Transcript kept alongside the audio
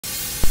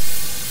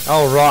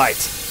Alright.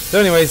 So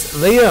anyways,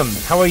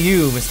 Liam, how are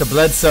you? Mr.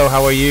 Bledsoe,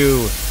 how are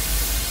you?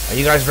 Are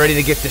you guys ready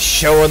to get the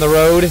show on the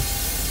road?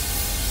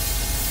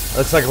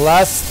 Looks like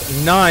last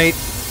night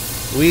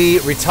we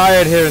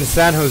retired here in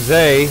San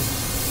Jose. It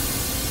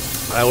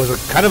was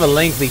kind of a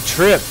lengthy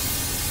trip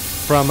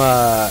from,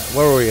 where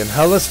were we, in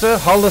Hollister?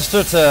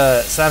 Hollister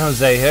to San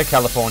Jose here,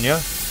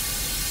 California.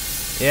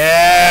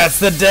 Yeah, it's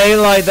the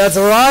Daylight. That's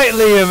right,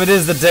 Liam. It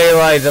is the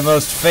Daylight, the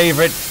most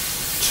favorite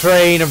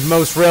train of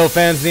most rail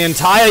fans in the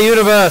entire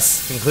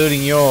universe,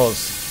 including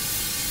yours.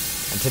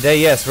 And today,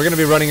 yes, we're going to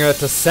be running her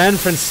to San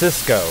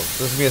Francisco. This is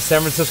going to be a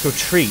San Francisco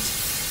treat,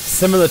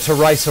 similar to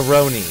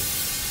Rice-A-Roni.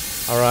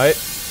 Alright?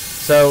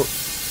 So,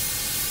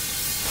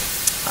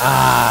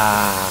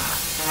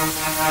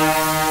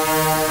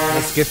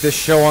 let's get this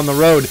show on the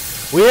road.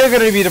 We are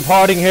going to be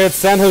departing here at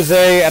San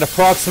Jose at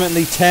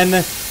approximately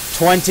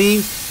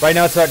 10:20. Right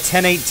now it's about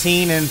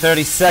 10:18 and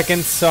 30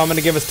 seconds, so I'm going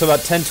to give us to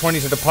about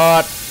 10:20 to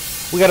depart.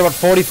 We got about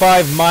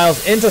 45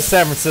 miles into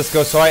San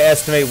Francisco, so I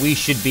estimate we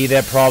should be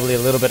there probably a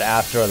little bit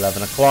after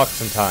 11 o'clock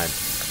sometime.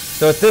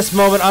 So at this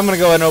moment, I'm going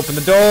to go ahead and open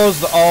the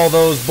doors. All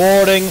those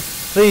boarding,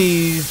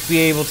 please be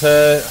able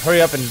to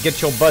hurry up and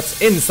get your butts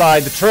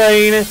inside the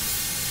train.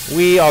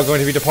 We are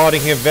going to be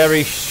departing here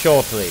very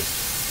shortly.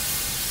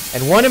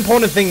 And one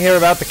important thing here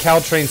about the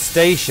Caltrain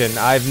station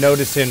I've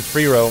noticed in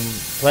Free Roam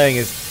playing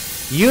is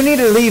you need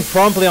to leave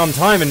promptly on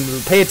time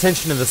and pay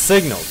attention to the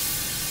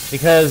signals.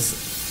 Because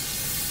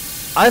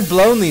I've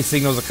blown these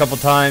signals a couple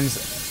times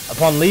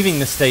upon leaving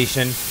the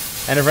station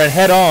and have ran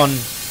head on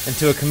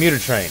into a commuter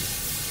train.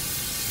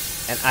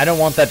 And I don't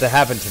want that to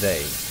happen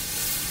today,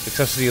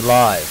 especially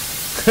live.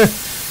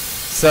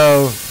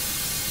 So,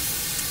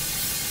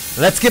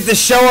 let's get this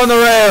show on the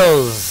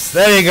rails.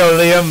 There you go,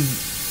 Liam.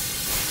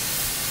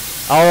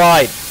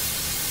 Alright,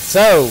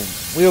 so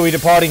we will be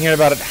departing here in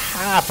about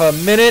half a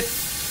minute.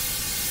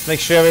 Make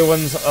sure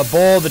everyone's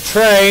aboard the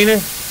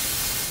train.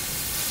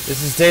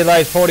 This is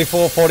Daylight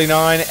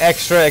 4449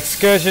 Extra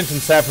Excursion from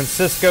San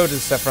Francisco to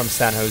from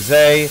San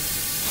Jose.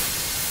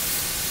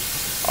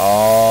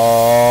 All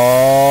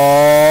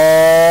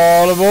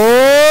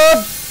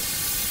aboard!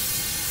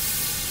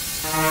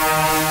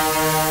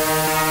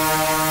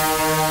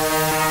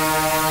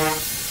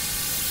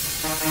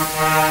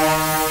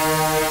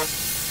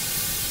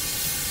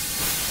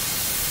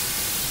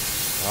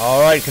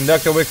 Alright,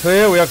 conductor, we're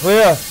clear. We are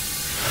clear.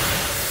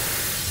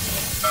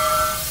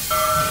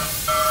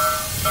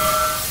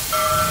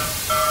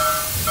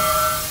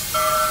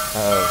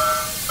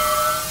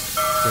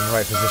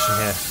 Right position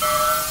here.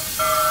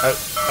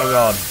 Oh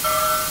god.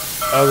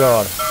 Oh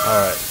god.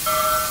 Alright.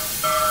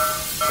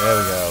 There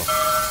we go.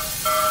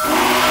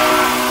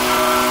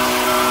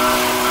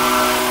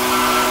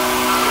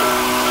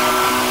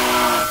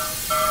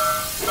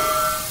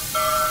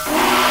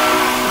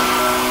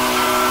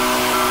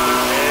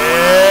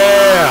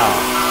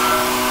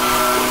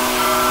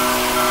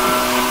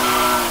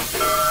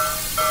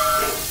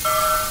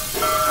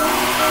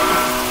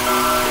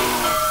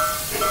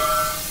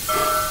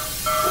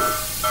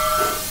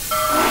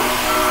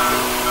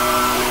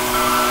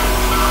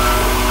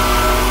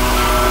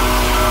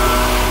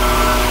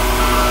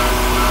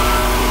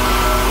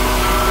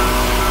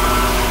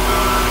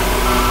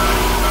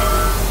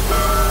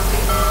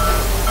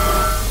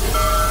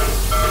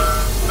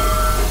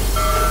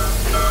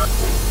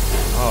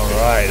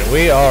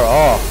 We are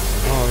off.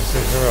 Oh, this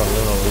is a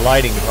little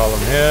lighting problem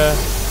here.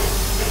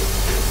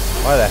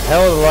 Why the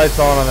hell are the lights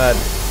on that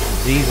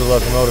diesel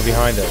locomotive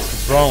behind us?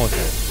 What's wrong with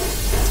it?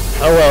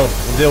 Oh well,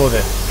 we'll deal with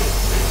it.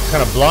 It's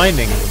kind of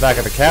blinding at the back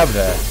of the cab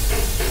there.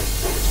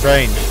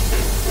 Strange.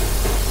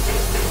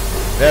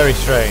 Very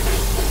strange.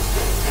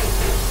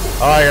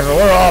 Alright, guys,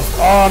 we're off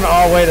on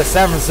our way to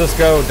San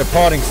Francisco,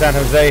 departing San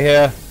Jose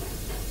here.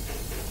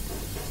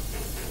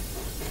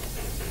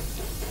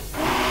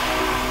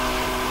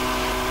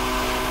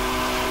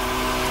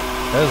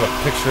 That is a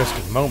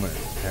picturesque moment.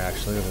 Here,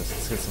 actually,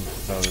 let's get some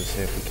photos,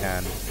 see if we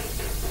can.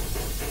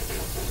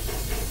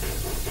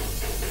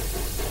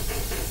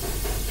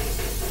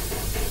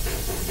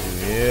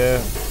 Yeah.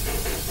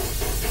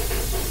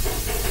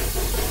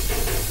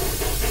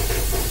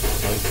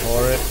 Wait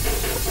for it.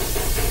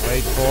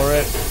 Wait for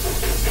it.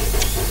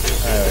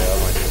 There we go.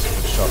 Might just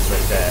put shots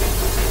right there.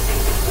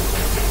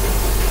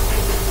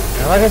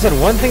 And like I said,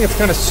 one thing that's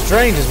kind of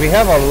strange is we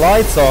have our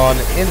lights on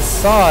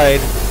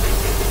inside.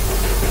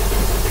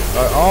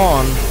 Are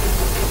on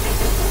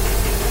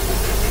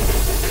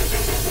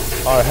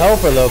our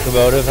helper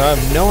locomotive, and I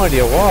have no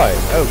idea why.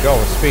 Oh god,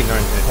 we're speeding, not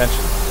even paying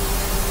attention.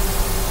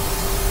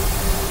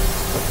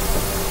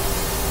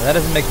 And that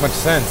doesn't make much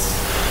sense.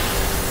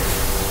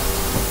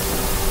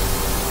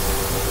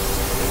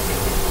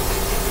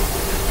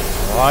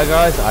 Why,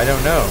 guys? I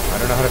don't know. I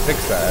don't know how to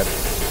fix that.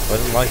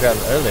 Wasn't like that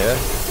earlier.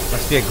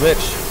 Must be a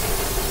glitch.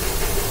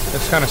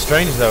 Looks kind of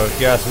strange though, if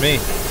you ask me.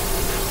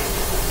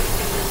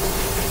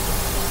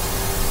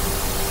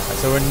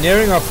 So we're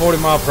nearing our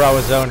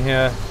 40-mile-per-hour zone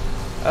here.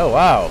 Oh,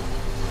 wow.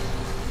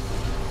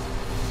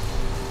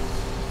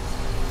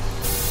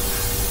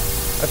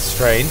 That's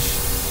strange.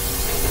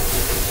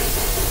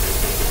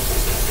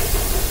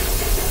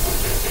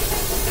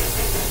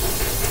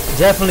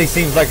 Definitely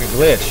seems like a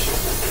glitch.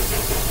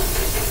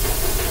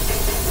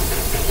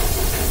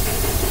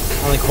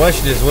 Only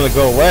question is, will it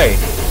go away?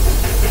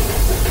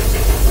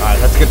 Alright,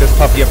 let's get this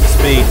puppy up to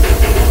speed.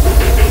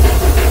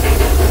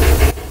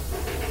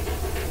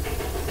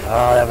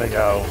 Oh, there we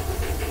go.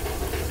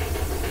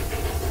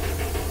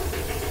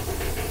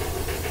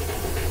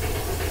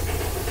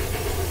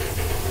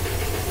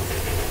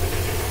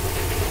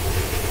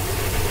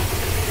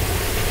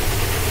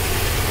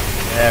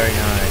 Very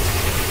nice.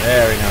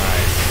 Very nice.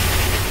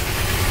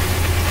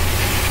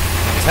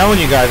 I'm telling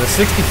you guys, the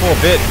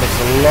 64-bit looks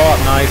a lot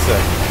nicer.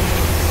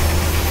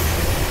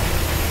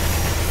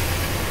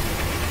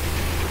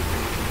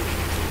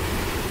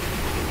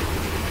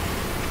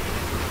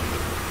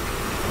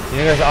 You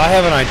know, guys, I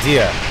have an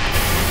idea.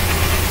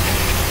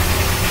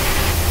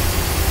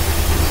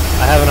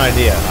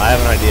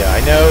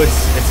 I know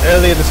it's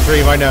early in the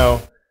stream, I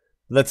know.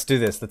 Let's do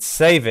this. Let's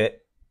save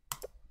it.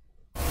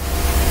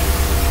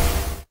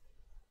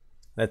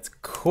 Let's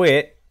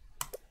quit.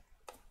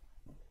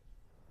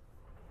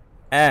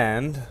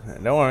 And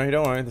don't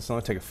worry, this will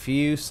only take a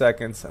few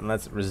seconds, and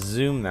let's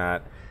resume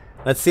that.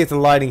 Let's see if the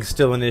lighting's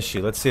still an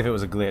issue. Let's see if it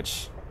was a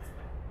glitch.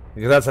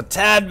 Because that's a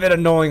tad bit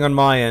annoying on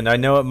my end. I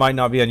know it might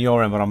not be on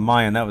your end, but on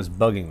my end, that was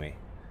bugging me.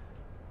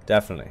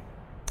 Definitely.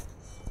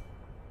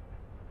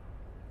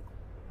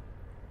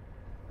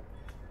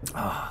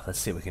 Ah, let's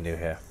see what we can do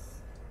here.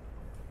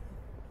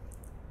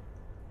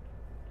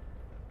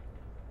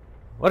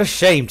 What a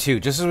shame, too,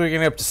 just as we're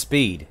getting up to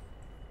speed.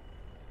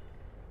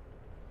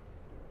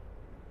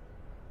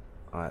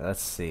 Alright,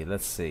 let's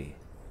see.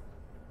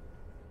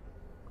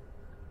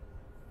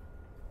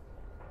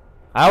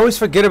 I always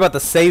forget about the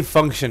save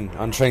function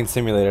on Train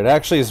Simulator. It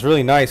actually is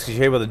really nice because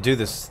you're able to do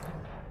this.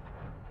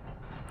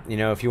 You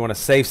know, if you want to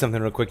save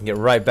something real quick and get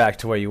right back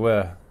to where you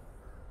were.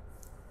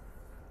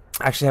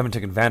 I actually haven't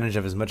taken advantage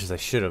of as much as I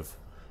should have.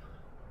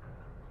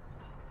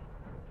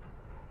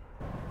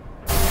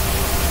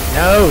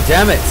 No,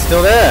 damn it, it's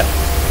still there.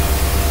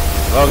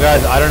 Well,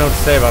 guys, I don't know what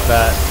to say about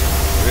that.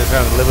 We're just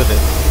gonna have to live with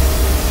it.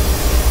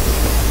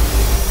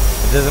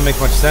 It doesn't make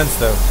much sense,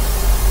 though.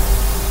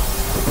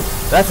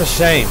 That's a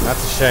shame.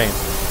 That's a shame.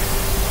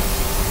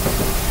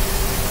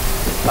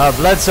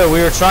 Bledsoe,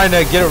 we were trying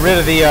to get rid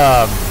of the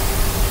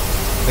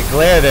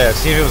glare there.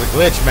 See if it was a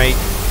glitch, mate.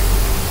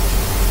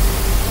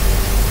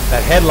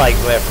 That headlight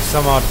glare for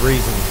some odd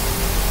reason.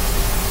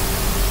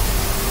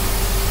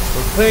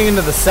 We're putting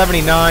into the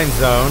 79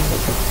 zone.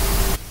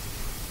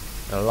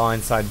 Got a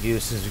line side view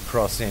as soon as we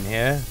cross in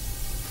here.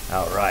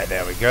 Alright,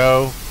 there we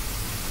go.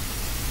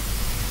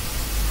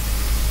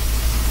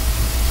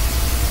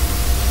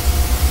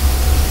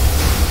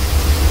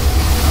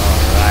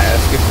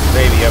 Get this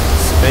baby up to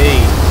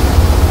speed.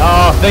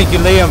 Oh, thank you,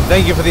 Liam.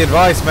 Thank you for the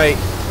advice, mate.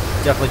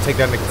 Definitely take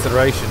that into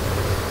consideration.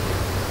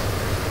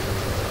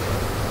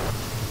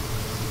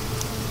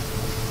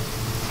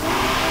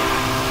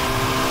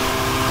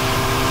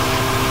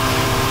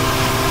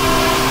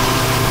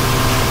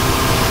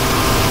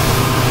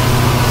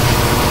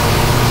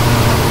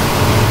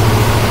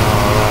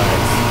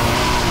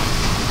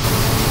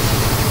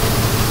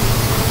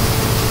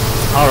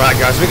 Alright,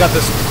 guys, we got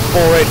this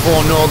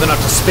 484 Northern up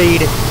to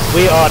speed.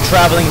 We are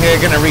traveling here,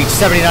 gonna reach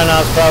 79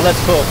 miles per hour. Let's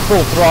put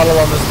full throttle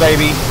on this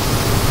baby.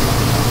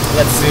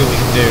 Let's see what we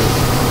can do.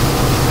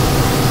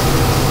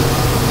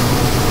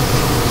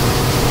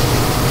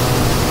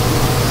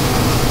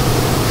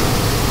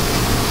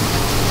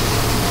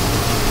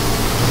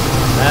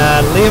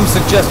 And Liam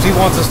suggests he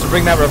wants us to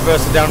bring that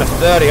reverser down to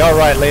 30.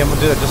 Alright, Liam, we'll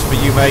do that just for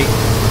you, mate.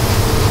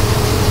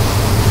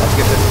 Let's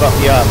get this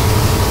puppy up.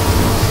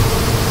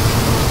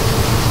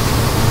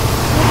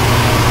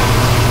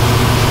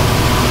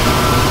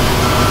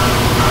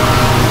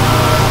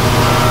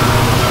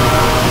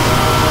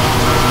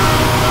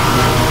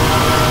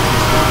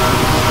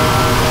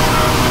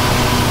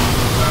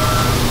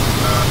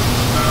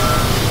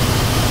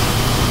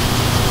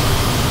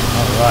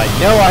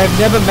 No, I have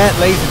never met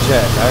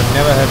LaserJet. I've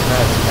never met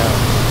him, no.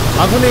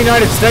 I'm from the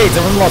United States.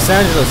 I'm from Los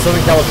Angeles,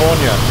 Southern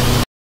California.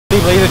 I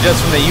believe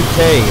LaserJet's from the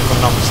UK, if I'm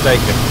not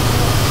mistaken.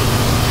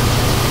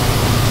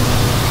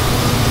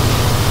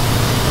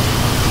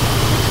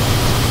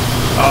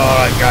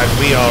 Alright guys,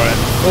 we are at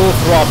full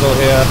throttle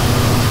here.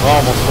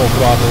 Almost full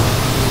throttle.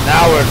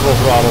 Now we're at full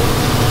throttle.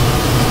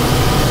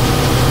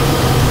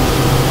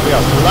 We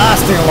are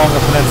blasting along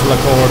the Peninsula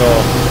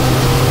Corridor.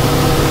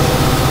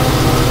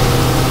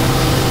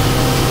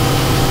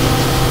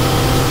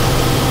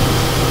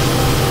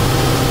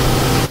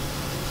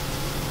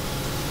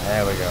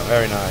 There we go,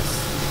 very nice.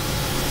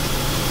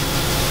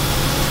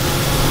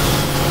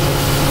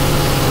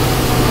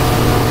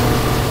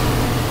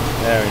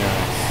 Very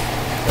nice.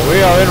 So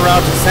we are en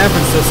route to San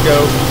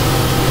Francisco.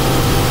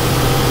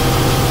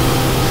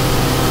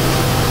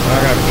 We're not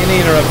going to have any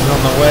interruptions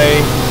on the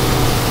way.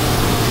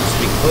 Just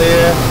be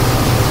clear.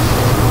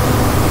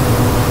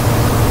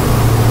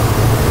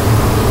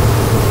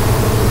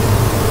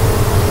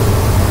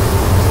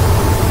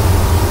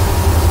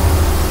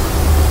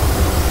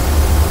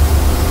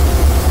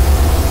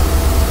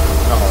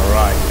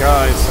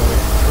 Guys, so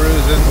we're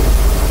cruising.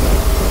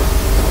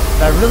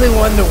 really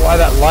wonder why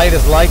that light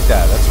is like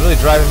that. That's really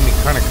driving me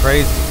kind of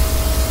crazy.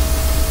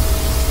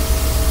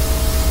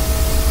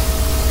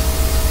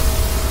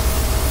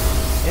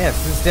 Yeah,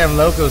 this damn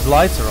Loco's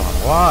lights are on.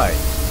 Why?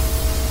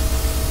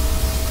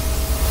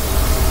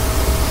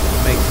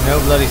 It makes no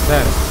bloody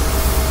sense.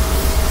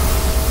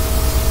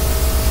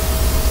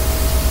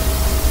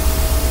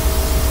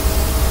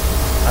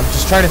 I'm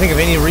just trying to think of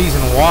any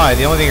reason why.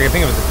 The only thing I can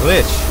think of is a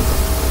glitch.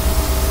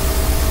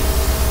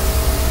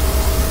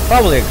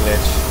 Probably a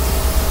glitch.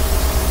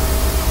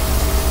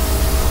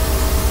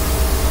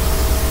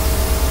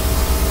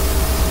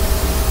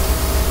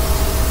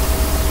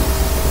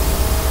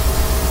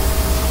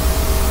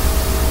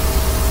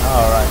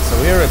 Alright, so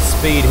we're at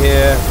speed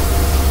here.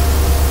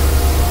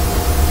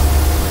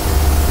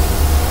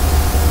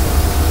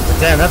 But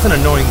damn, that's an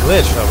annoying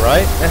glitch though,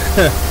 right?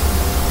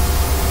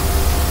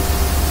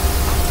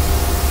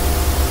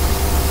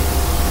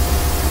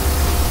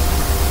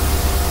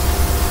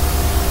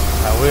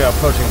 We are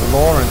approaching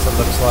Lawrence, it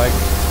looks like.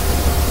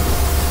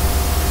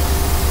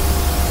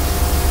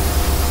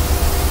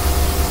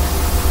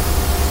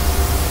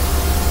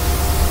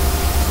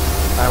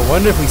 I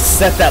wonder if we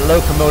set that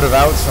locomotive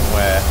out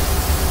somewhere,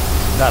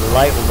 that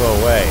light will go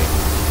away.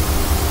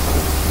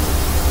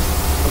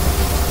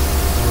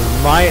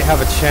 We might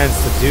have a chance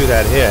to do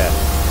that here.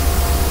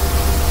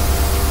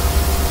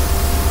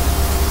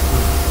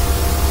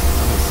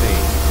 Let me see.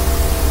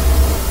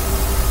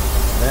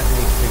 Let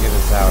me figure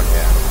this out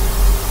here.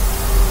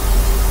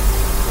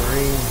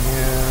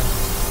 Here.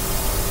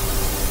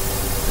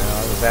 No,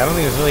 I don't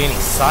think there's really any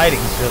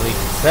sidings really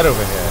set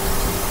over here.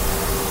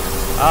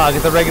 Ah, I'll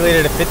get the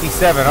regulator to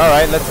 57.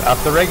 Alright, let's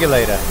up the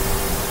regulator.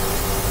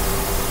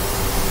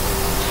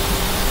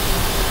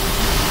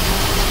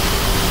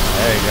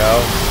 There you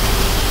go.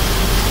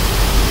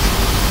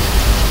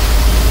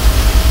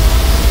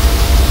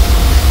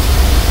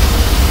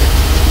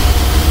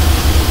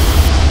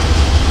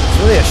 It's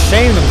really a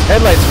shame those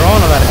headlights are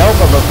on that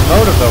helper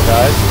locomotive though,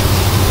 guys.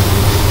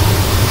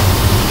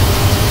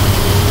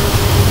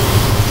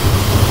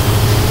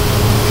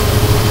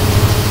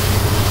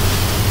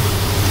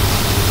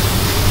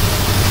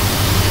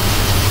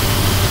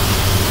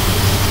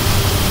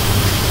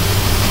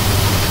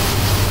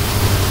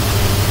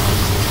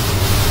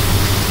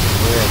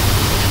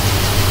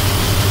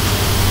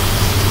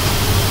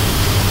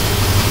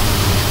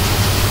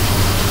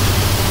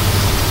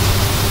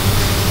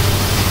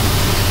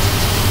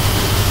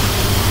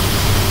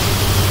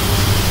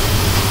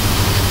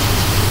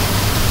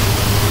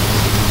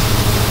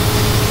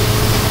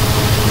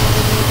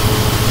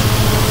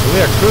 We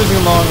are cruising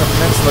along the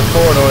Peninsula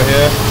Corridor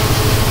here.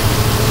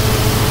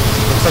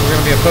 Looks like we're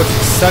going to be approaching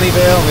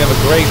Sunnyvale, and we have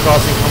a grade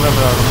crossing coming up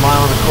about a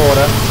mile and a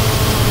quarter.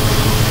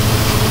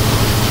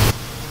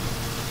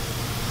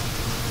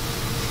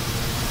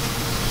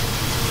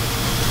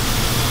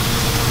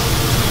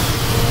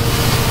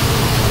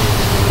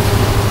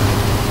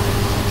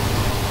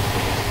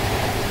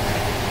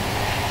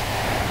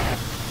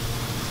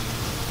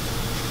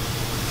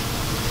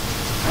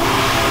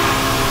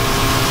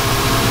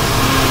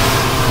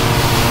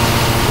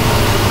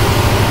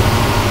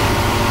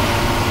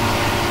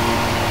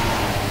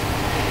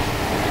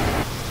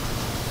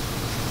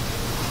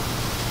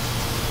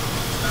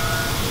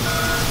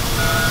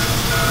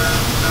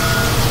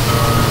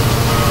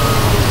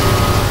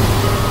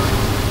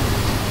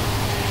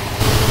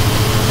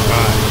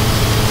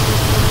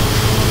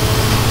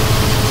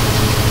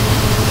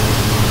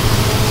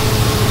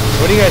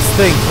 What do you guys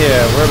think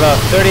here? We're about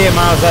 38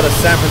 miles out of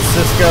San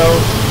Francisco.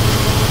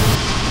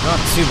 Not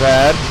too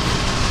bad.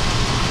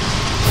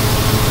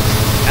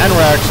 And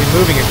we're actually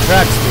moving at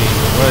track speed,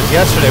 whereas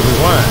yesterday we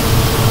weren't.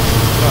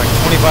 We're like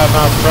 25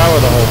 miles per hour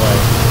the whole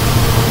way.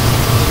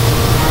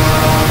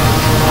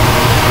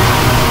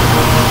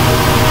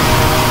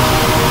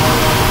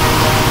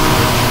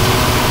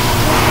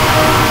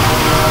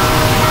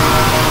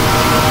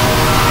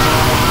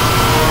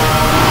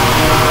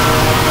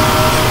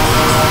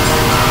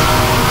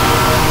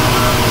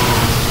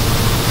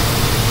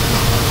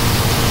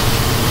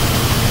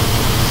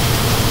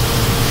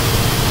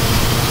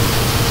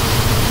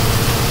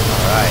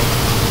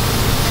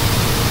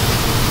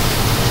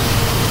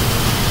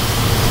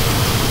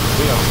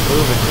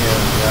 Moving here.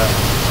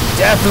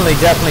 Definitely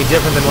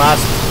different than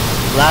last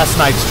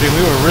night's stream.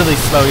 We were really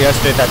slow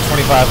yesterday at that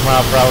 25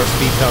 mile per hour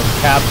speed zone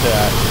capped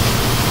at.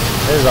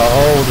 This is a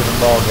whole different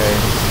ball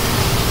game.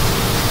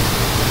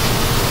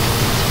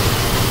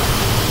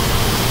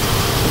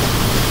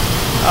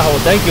 Oh,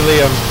 well, thank you,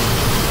 Liam.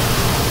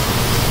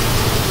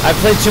 I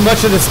played too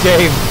much of this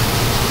game.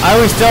 I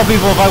always tell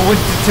people if I went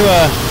to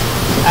a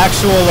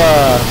actual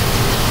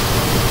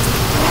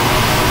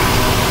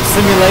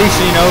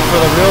simulation, you know, for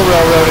the real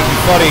railroad, it'd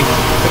be funny.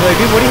 They'd be like,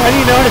 dude, how do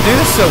you know how to do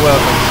this so well?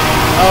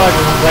 Oh, I've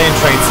been playing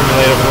Train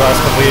Simulator for the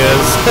last couple of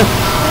years.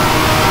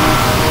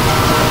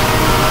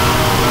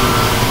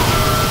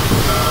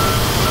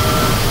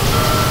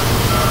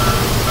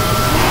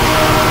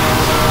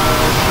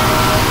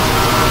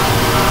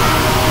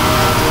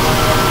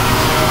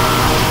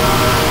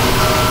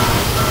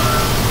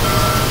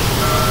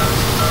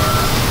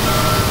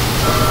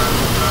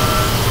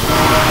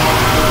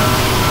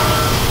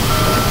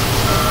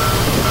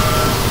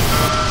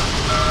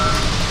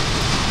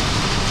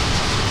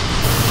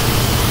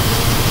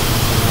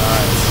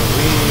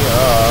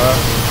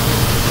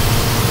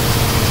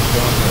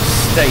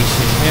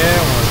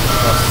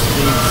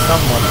 speed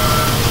somewhat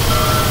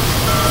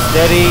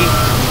steady.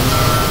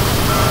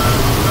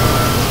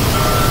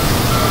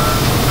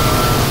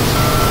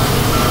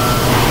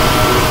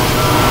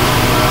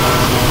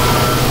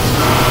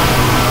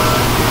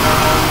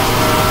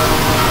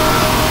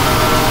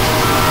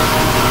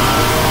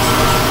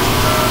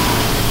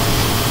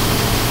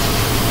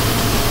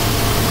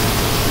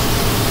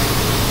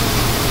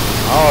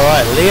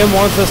 Alright, Liam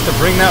wants us to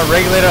bring that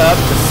regulator up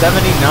to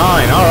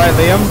 79. Alright,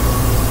 Liam.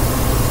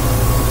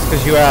 Just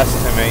because you asked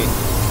to me.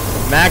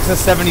 Max is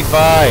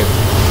 75.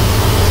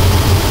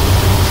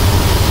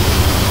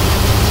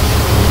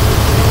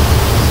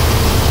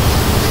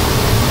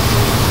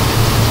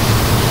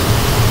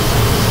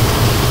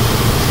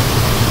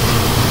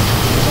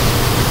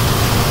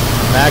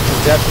 Max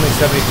is definitely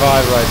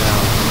 75 right now.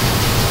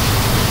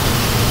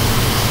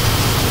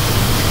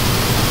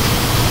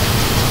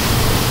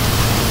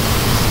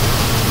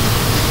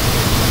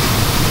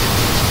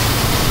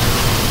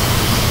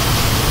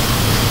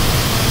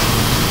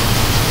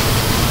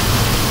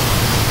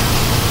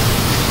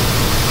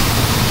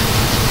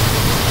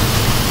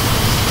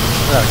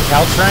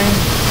 Caltrain?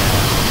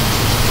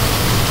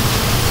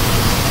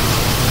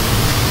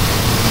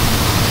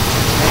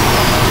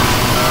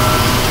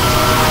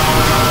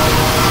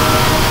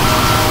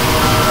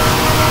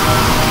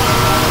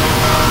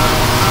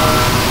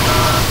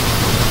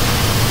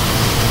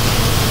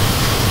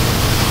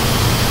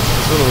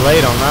 A little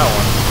late on that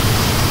one.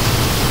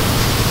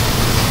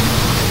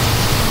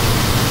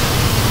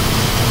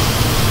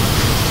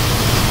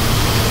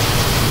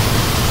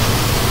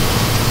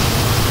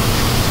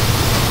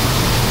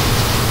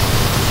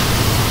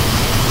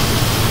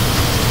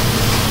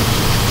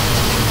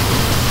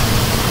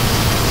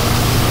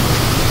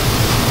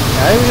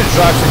 I think we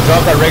should actually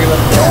drop that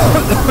regulator.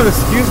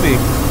 Excuse me.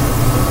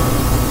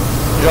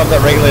 Drop that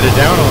regulator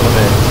down a little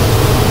bit.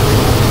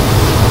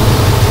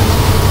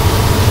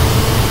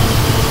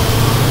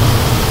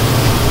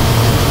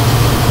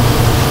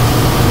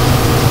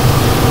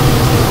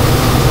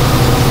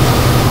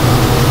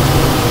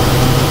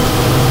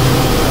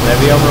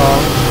 Maybe I'm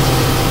wrong.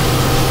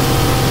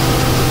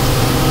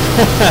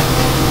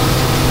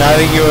 No, I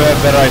think you have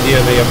a better idea,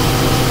 Liam.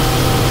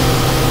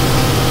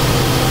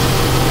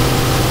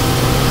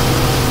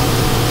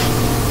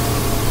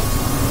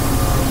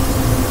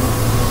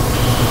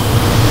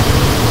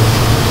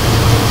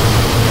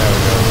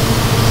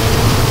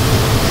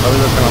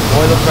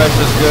 Oil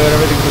pressure's good,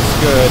 everything looks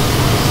good.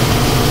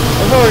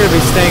 I thought we were going to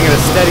be staying at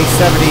a steady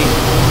 70.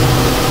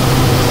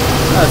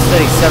 Not a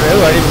steady 70.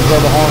 Oh, I didn't even blow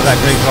the horn of that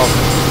Greg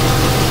Thompson.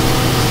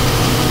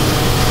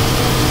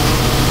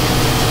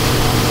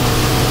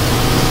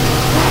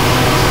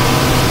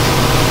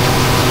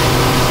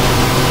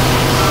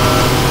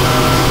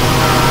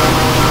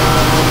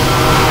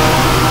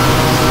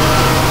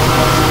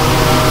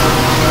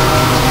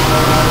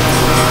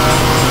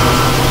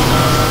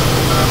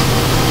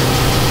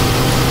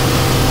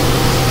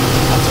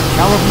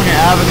 California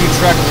Avenue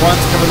track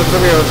 1's coming. Looks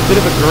like we have a bit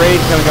of a grade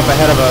coming up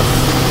ahead of us.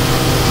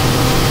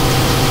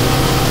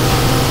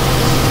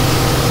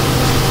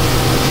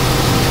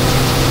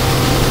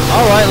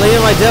 Alright,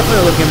 Liam, I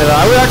definitely look into that.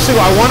 I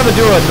wanted to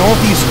do a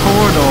Northeast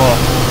Corridor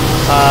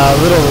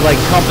little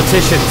like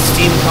competition,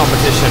 steam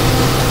competition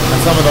on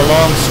some of the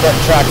long stretch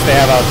tracks they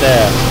have out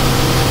there.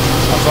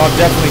 So I'm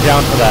definitely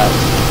down for that.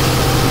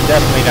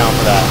 Definitely down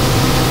for that.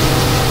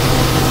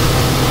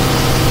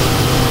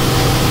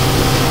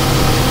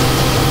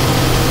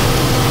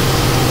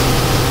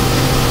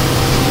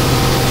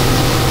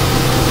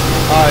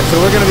 Alright,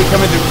 so we're going to be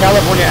coming through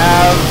California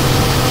Ave,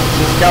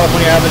 this is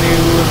California Avenue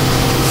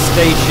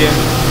Station,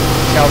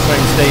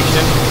 Caltrain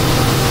Station.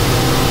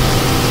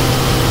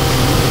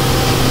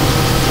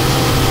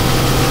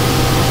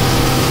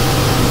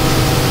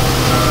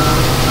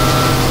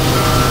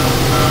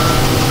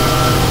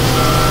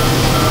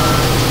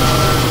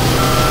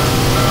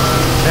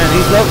 Man,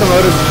 these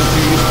locomotives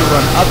used to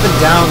run up and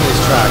down these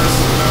tracks.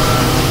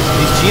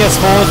 These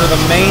GS4s are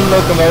the main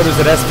locomotives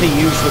that SP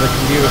used for the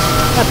commuter.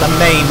 Not the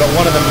main, but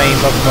one of the main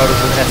locomotives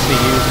that SP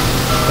used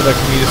for their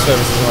commuter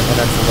services on the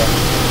peninsula.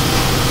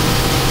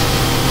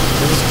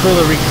 It was cool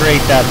to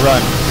recreate that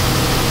run.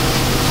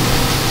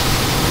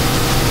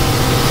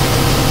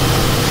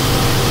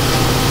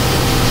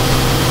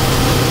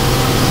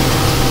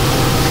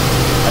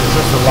 I just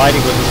wish the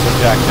lighting wasn't so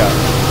jacked up.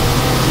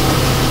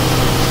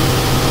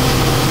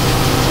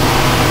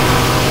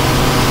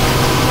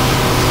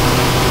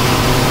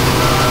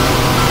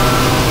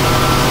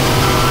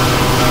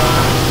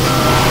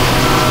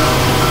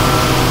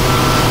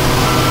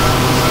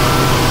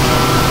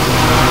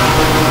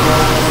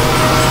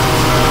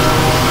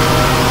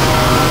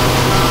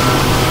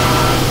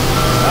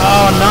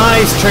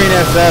 Nice, Train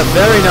SF,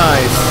 very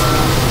nice.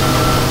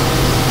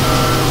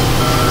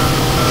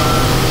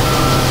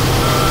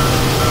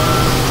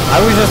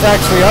 I was just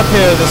actually up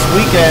here this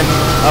weekend,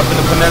 up in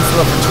the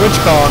peninsula for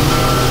TwitchCon,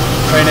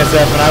 Train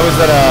SF, and I was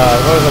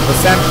at the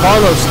San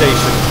Carlos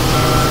station,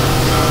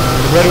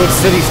 the Redwood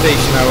City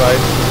station.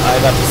 I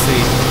got to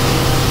see.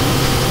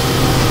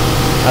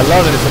 I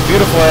love it. It's a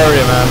beautiful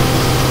area, man.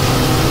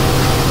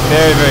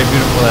 Very, very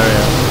beautiful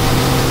area.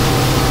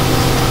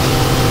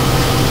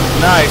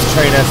 Nice,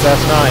 Train SF,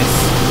 nice.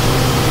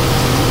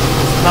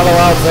 Palo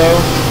Alto.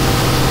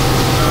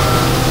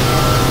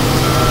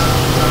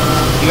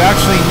 You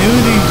actually knew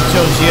these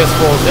GS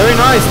Falls. Very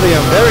nice,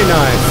 Liam, very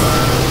nice.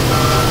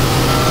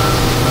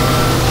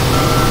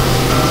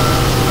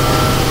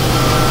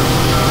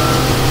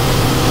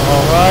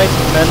 Alright,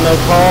 Menlo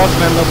Park.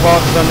 Menlo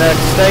Park is our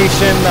next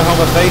station, the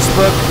home of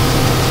Facebook.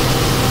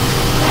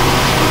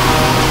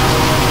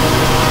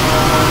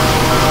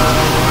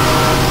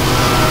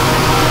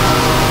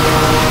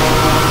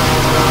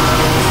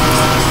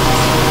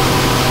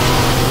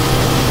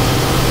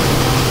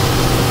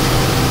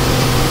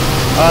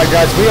 Alright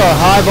guys, we are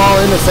highball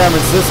into San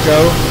Francisco.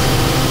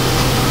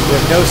 We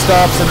have no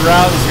stops en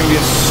route. It's going to be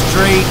a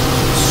straight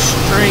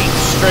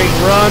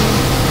run.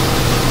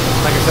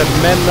 Like I said,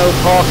 Menlo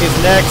Park is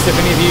next. If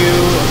any of you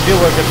do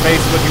work at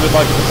Facebook, you would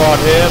like to depart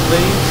here,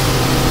 please.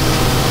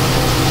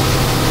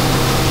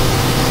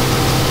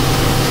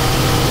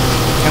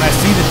 Can I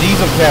see the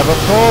diesel cab?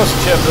 Of course,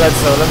 Chip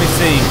Bledsoe. Let me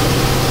see.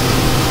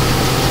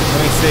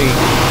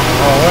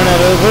 Oh, we're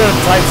in a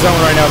tight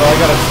zone right now, though. I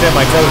gotta stand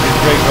my toes. These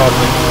grade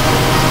crossings.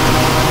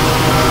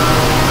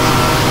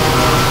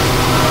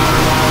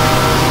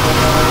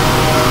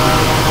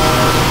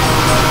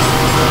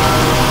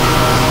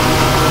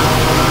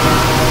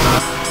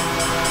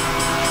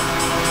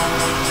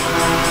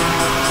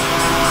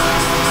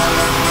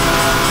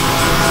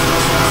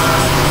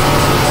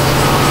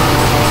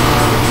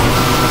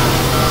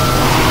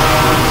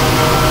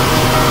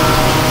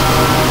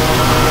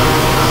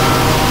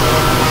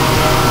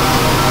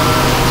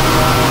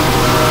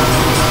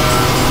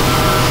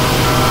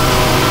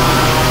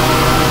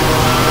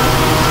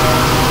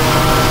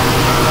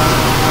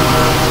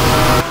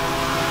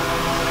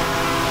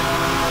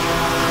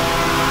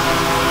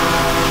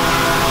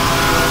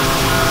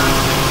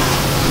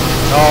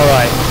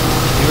 Alright.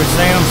 You were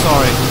saying I'm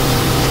sorry.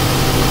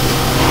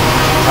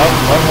 Oh,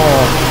 one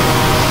more.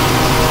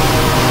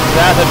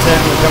 Atherton.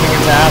 We're coming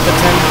into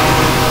Atherton.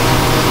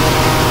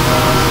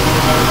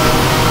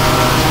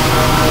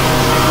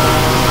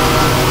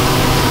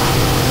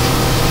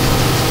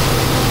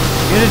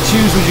 You had to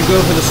choose, would you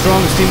go for the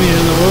strongest steam engine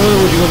in the world,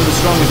 or would you go for the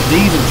strongest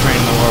diesel train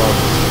in the world?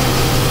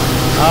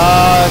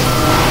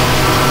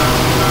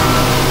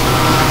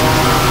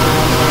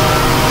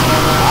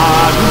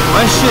 Good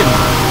question.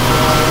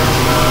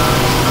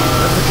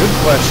 Good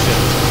question.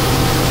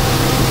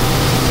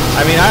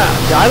 I mean,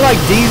 I like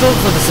diesel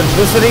for the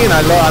simplicity, and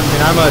I've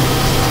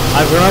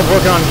grown up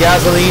working on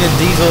gasoline and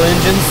diesel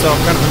engines, so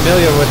I'm kind of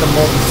familiar with them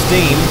more than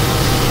steam.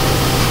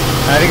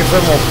 And I think it's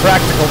a little more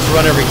practical to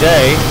run every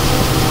day,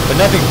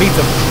 but nothing beats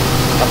a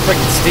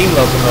freaking steam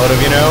locomotive,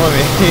 you know? I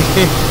mean,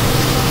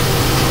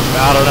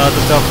 I don't know, it's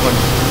a tough one.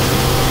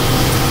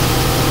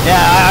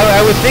 Yeah, I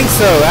would think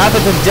so.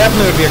 Atherton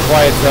definitely would be a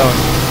quiet zone.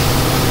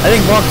 I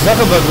think Mark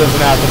Zuckerberg lives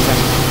in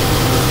Atherton.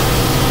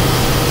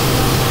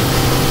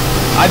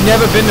 I've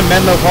never been to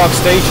Menlo Park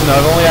Station, though.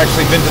 I've only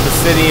actually been to the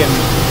city and,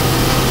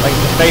 like,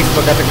 the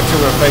Facebook. I took a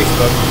tour of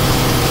Facebook.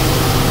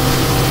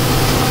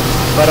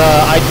 But,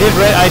 I did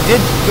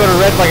go to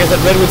like I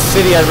said, Redwood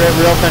City. I read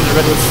rail fans to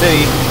Redwood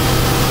City.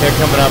 They're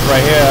coming up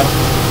right here.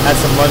 Had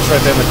some lunch right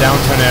there in the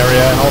downtown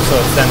area, and also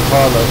at San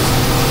Carlos.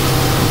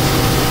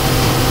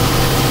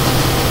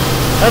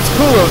 That's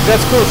cool.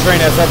 That's cool,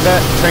 Train SF.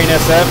 Train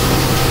SF.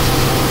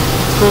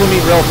 It's cool to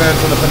meet rail fans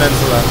from the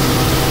peninsula.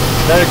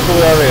 Very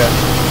cool area.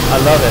 I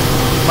love it.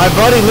 My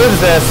buddy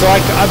lives there, so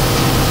I'm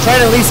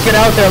trying to at least get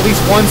out there at least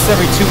once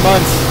every 2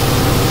 months.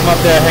 Come up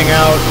there, hang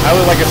out.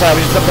 Like I said,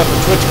 we just stepped up to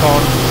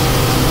TwitchCon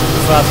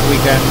this last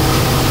weekend.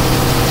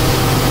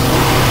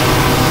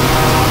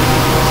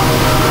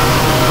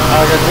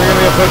 We're going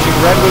to be approaching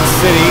Redwood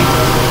City.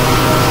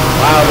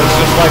 Wow, looks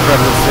just like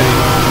Redwood City.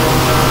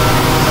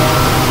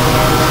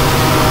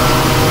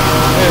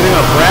 Hey, they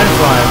got a branch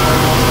line.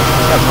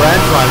 That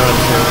branch line runs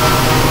through.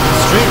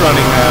 Street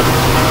running there.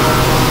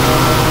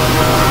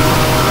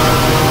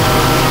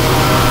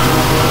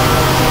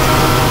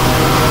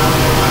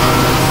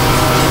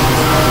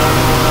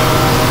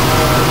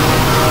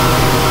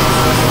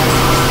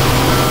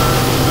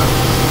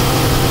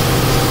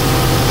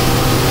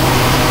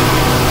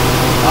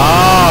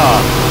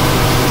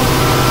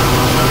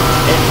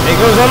 It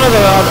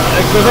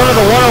goes under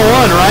the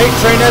 101, right?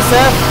 Train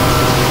SF?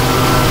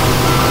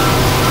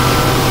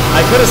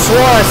 I could have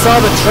swore I saw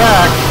the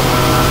track.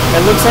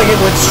 It looks like it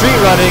went street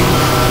running,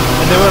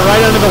 and they went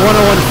right under the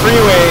 101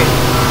 freeway.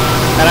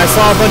 And I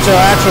saw a bunch of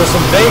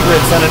some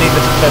vagrants underneath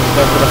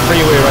the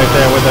freeway right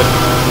there where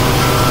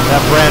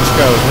that branch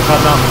goes, if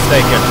I'm not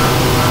mistaken.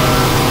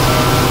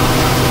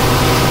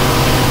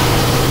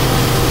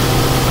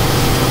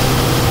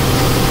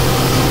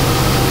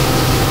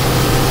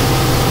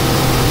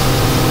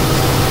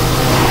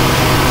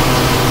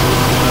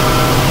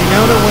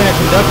 When a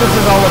conductor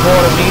says all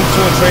aboard, it means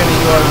to a train that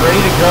you are ready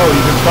to go.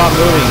 You can stop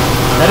moving.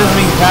 That doesn't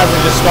mean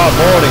passengers stop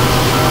boarding.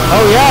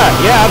 Oh yeah,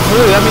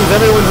 absolutely. That means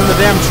everyone's in the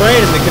damn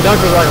train and the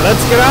conductor's like,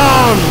 let's get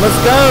on, let's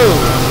go.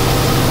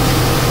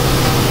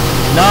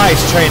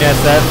 Nice train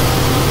SF.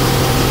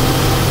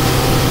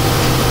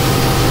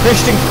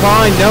 Christian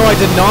Klein, no, I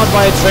did not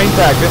buy a train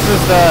pack. This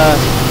is the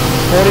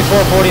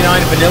 4449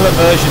 vanilla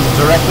version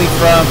directly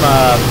from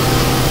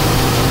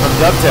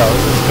Dovetail.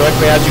 This is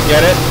directly as you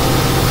get it.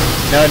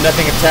 No,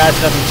 nothing attached,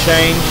 nothing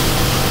changed.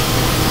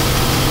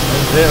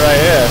 This is it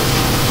right here.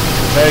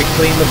 Very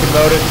clean looking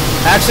motor.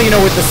 Actually, you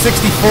know, with the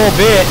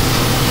 64-bit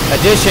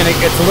edition, it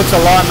looks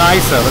a lot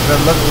nicer. Looks a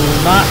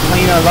lot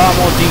cleaner, a lot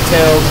more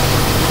detailed.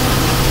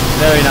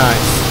 Very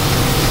nice.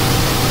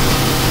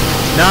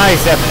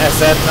 Nice,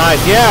 SF,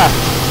 nice. Yeah,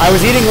 I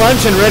was eating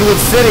lunch in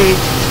Redwood City,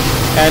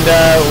 and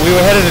we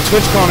were headed to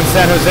TwitchCon in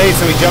San Jose,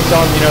 so we jumped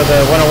on, you know,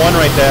 the 101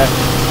 right there.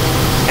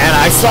 And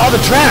I saw the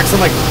tracks.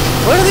 I'm like,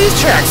 where do these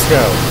tracks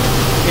go?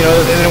 You know,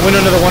 and it went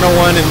under the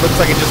 101 and it looked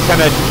like it just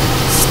kind of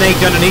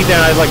snaked underneath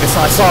there. And I was like,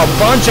 I saw a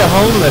bunch of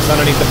homeless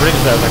underneath the bridge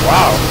there. I was like,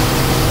 wow.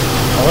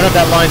 I wonder if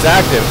that line's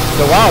active.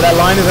 So, wow, that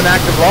line is an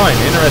active line.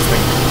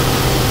 Interesting.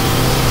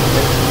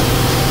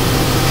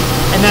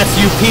 And that's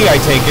UP, I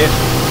take it.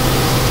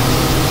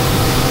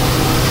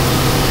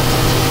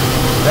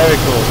 Very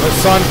cool. There's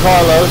San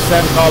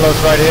Carlos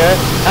right here.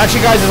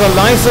 Actually, guys, there's a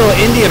nice little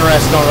Indian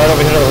restaurant right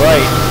over here to the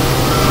right.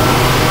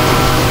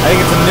 I think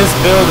it's in this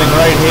building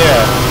right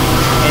here.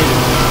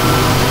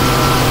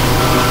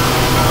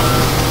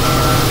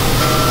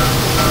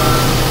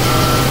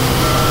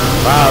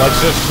 Wow,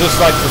 it's just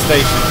like the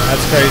station.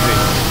 That's crazy.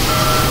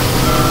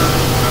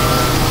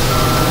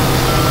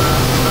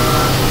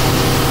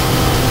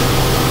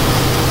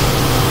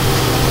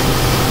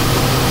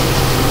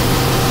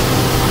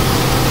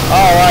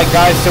 Alright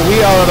guys, so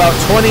we are about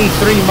 23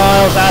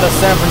 miles out of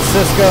San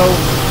Francisco.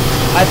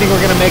 I think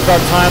we're going to make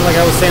our time, like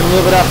I was saying, a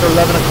little bit after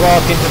 11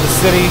 o'clock into the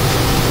city.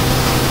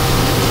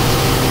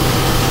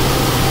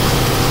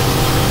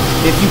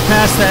 If you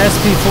pass the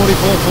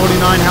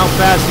SP4449, how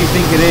fast do you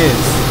think it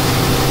is?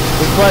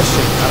 Good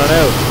question. I don't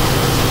know.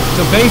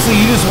 So basically,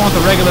 you just want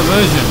the regular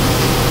version?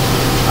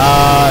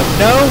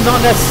 No,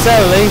 not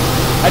necessarily.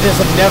 I just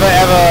have never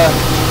ever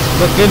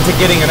looked into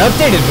getting an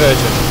updated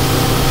version.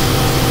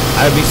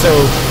 I would be so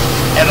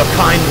ever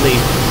kindly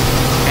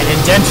and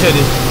indentured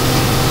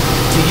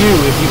to you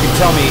if you could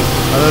tell me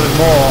a little bit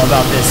more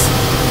about this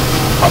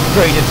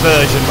upgraded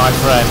version, my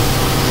friend.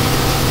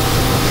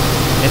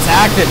 It's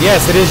active.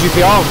 Yes, it is UP.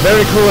 Oh,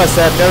 very cool,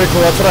 SF. Very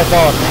cool. That's what I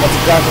thought. That's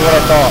exactly what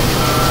I thought.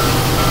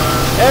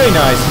 Very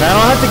nice, man.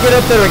 I'll have to get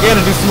up there again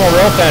and do some more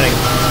rail fanning.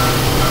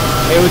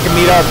 Maybe we can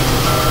meet up.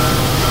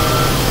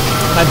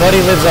 My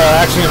buddy lives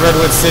actually in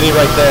Redwood City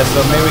right there,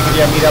 so maybe we could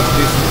meet up and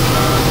do some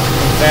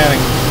fanning.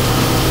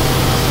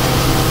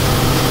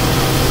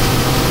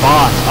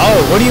 Bot. Oh,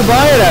 what do you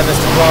buy it at,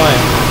 Mr.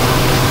 Klein?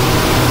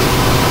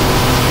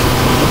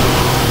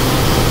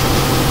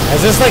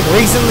 Has this like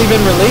recently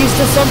been released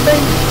or something?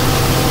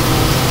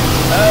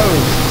 Oh.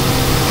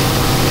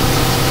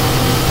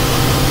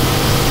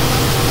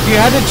 If you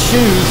had to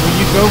choose when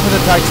you go for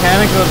the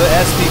Titanic or the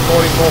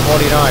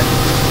SP4449,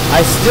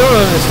 I still don't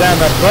understand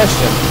that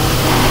question.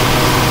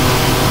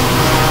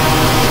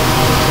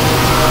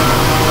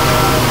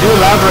 Do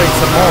elaborate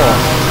some more.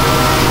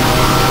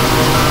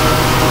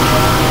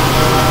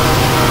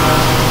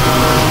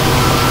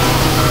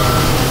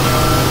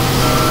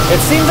 It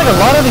seems like a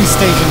lot of these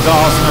stations are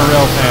also a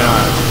rail fan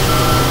on it.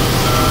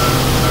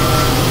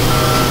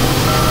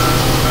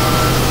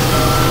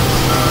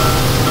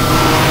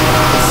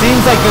 It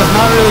seems like there's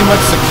not really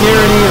much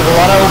security, there's a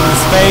lot of open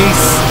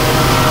space.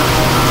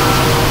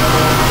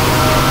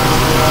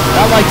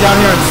 Not like down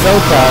here in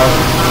SoCal.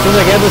 Seems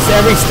like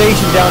every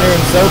station down here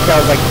in SoCal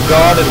is like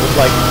guarded with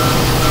like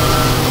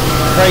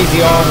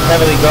crazy armed,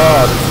 heavily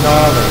guarded. It's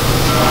gnarly.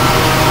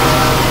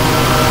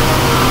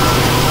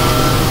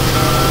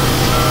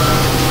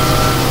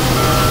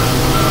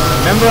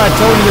 Remember I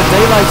told you the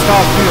daylight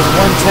stop speed is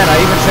 110. I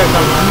even checked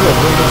on Google.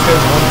 Google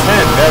says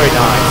 110. Very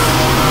nice.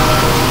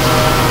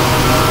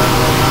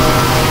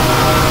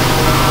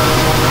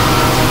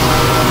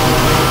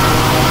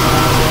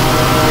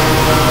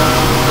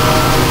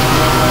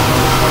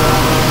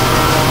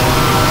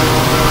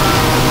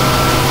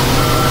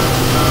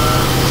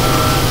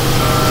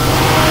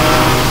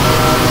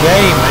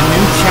 Game, a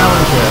new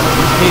challenger.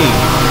 UP.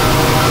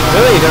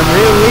 Really? They're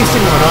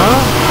re-releasing one, huh?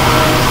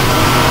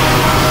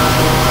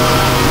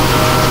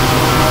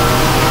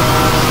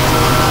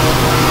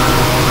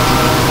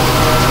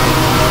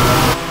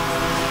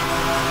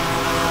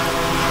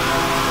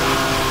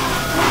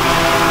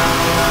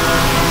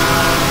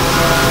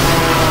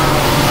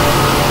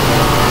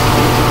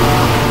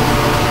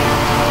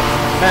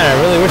 Man, I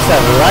really wish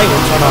that light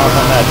would turn off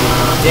on that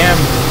damn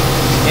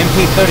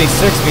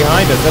MP36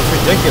 behind us. That's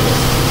ridiculous.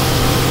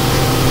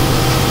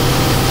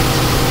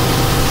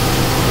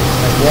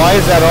 Like, why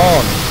is that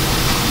on?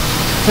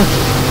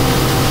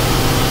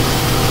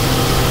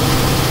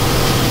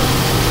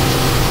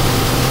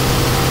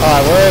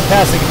 Alright, we're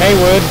passing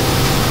Haywood.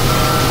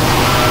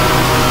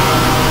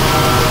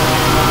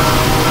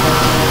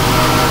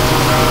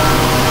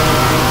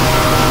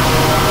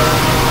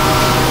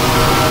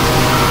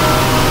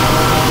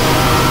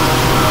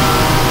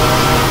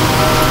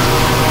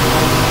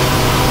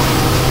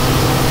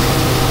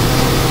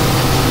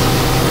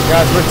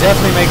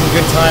 making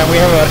good time.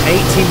 We have about 18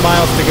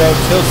 miles to go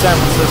till San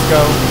Francisco.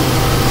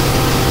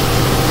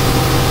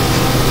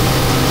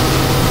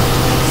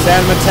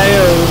 San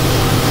Mateo,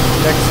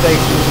 next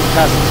station,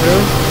 passing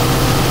through.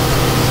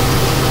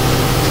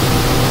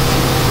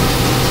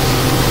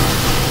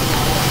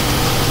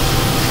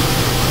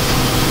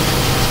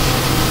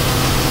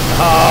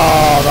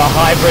 Oh, the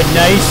Hybrid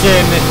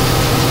Nation.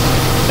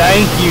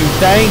 Thank you,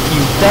 thank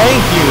you,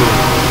 thank you.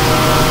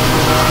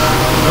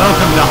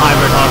 Welcome to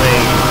Hybrid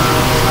Hobby.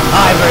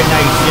 Hybrid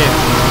Nation.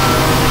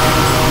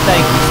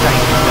 Thank you, thank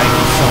you, thank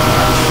you so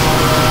much.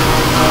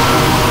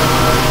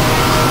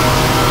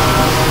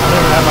 I don't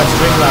even have my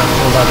Streamlabs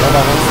pulled up.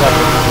 Hold on 1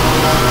 second.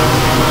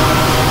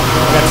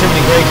 I got too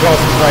many grade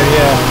crossings right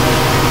here.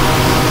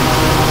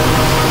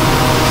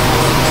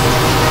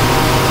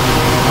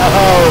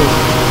 Oh,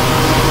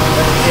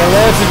 the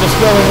alerts are just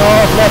going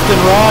off left and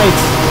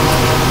right.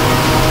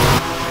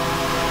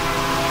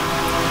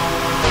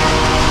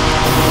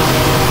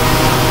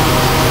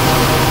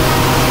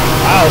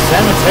 Wow,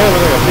 San Mateo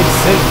was like a big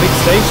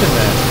station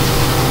there.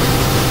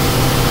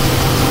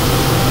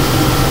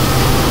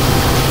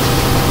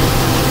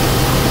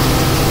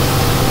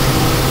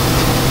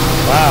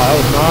 Wow, that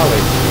was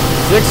gnarly.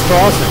 6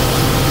 crossings.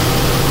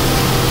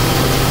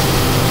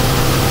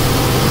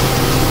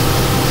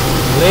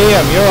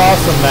 Liam, you're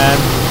awesome, man.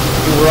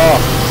 You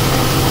rock.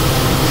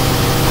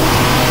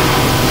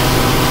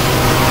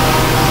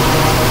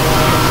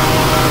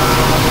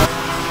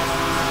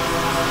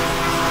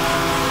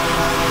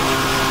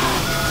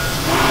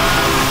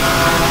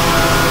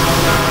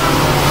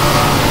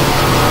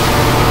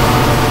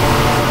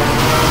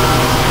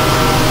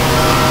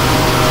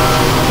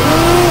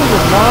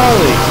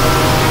 Gnarly.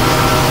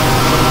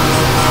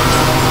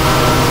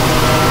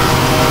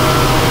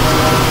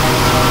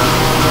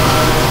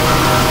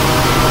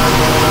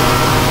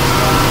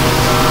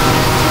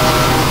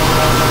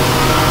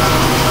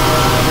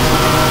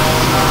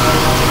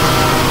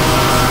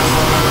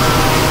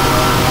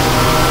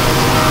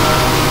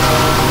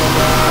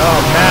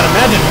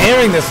 Imagine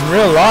hearing this in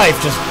real life,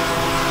 just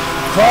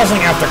crossing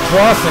after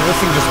crossing, this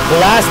thing just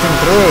blasting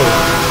through.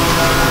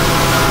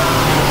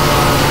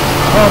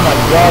 Oh my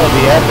god, it'd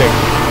be epic.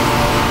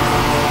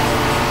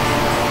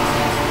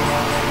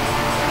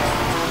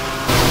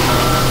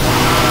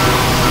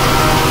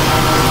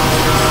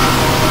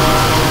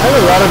 I have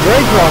a lot of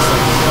grade crossings.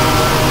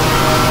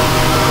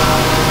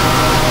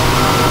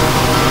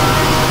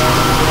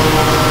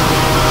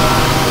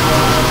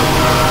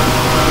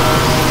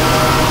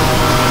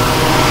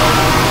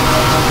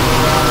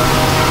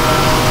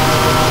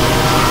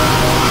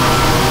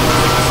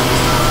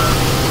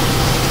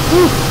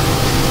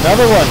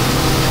 Another one.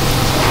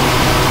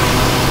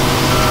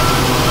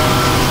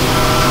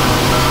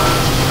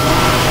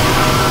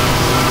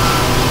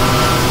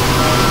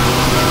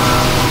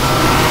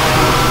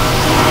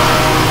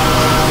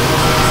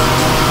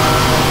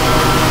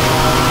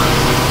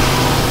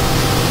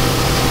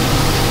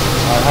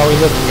 Alright, how are we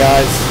looking,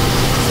 guys?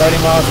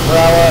 70 miles per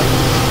hour.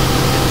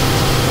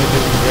 We're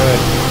doing good.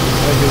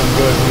 We're doing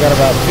good. We got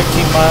about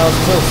 15 miles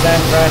till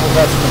San Fran.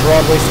 We're passing the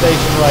Broadway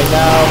station right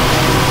now.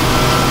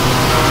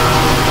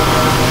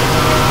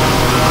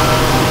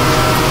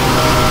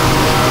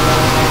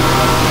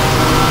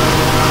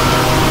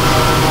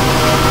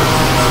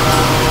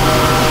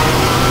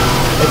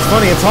 It's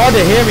funny, it's hard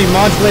to hear me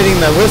modulating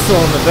the whistle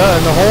and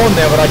the horn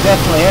there, but I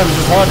definitely am. It's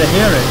just hard to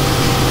hear it.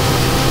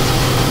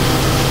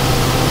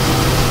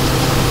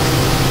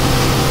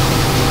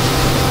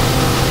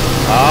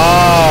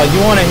 Ah, you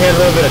want to hear a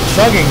little bit of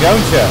chugging,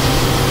 don't you?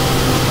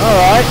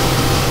 Alright.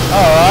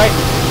 Alright.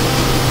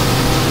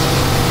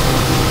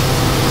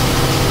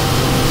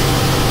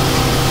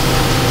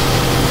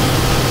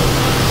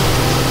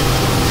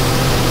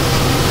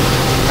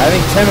 I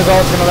think 10 is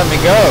all it's going to let me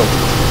go.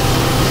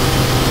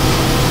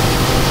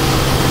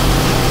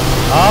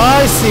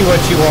 I see what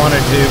you want to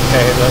do,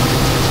 Caleb.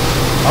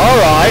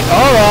 Alright,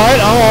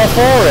 I'm all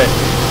for it.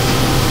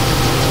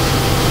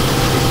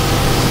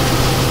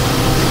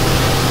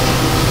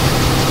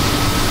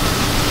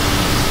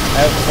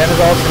 That 10 is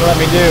all it's going to let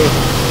me do.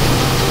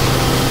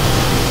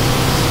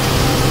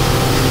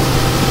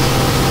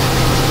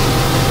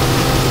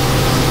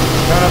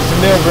 Turn up to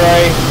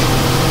Millbrae.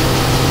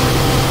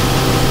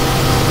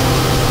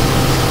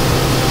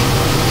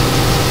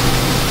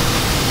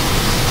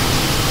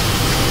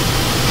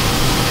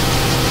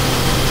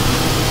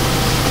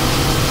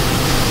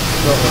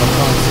 Got a little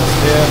consist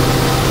here.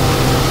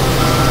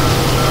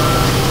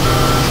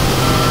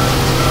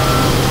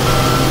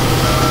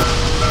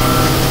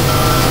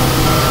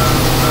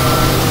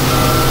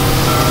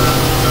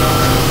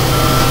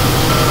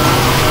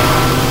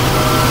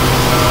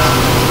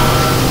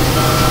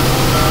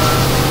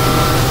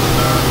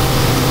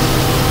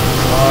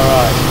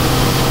 Alright.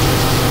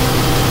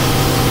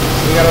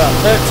 We got about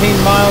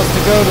 13 miles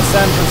to go to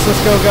San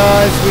Francisco,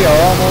 guys. We are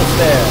almost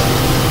there.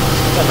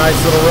 A nice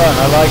little run.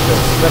 I like this,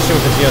 especially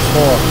with the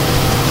GS4.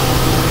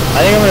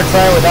 I think I'm going to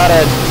try it without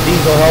a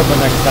diesel helper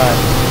next time.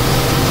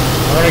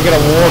 I'm going to get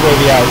a War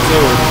Baby out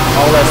too,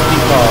 all SP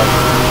cars.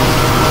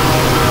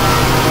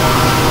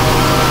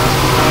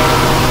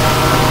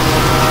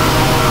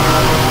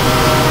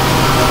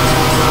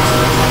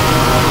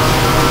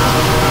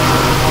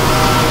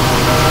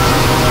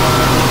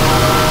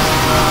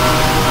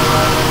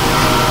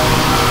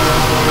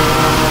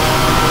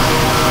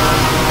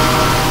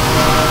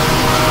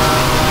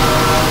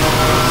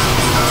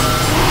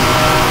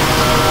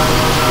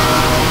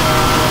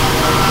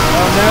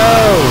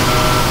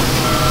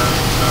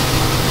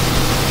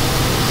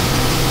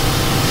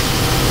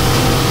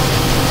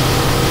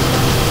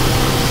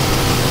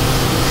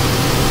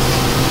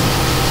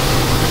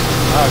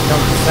 Now it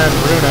comes to San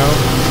Bruno.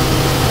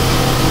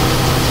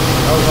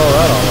 What was all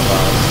that all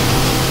about?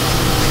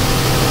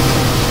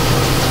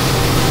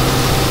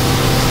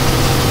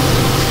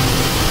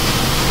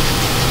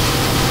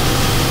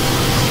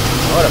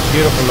 What a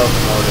beautiful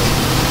locomotive.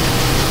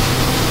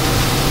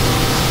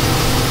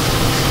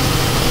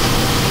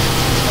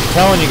 I'm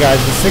telling you guys,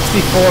 the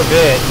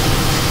 64-bit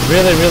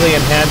really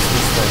enhanced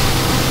this thing.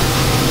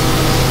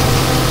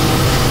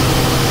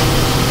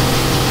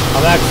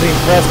 I'm actually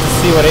impressed to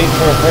see what 844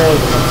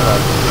 looks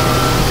like.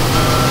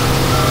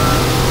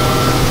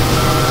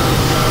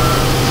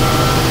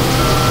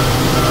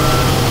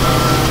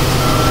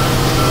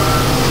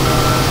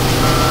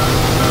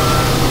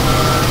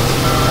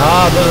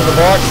 Ah, those are the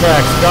bar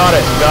tracks. Got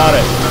it.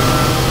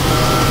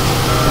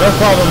 No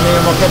problem,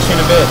 Liam. I'll catch you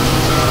in a bit.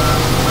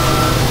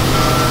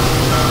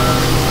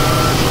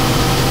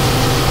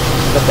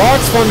 The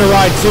BART's fun to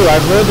ride too.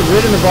 I've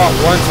ridden the BART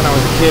once when I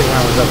was a kid. When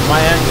I was up,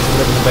 my aunt used to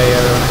live in the Bay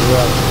Area when I grew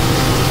up.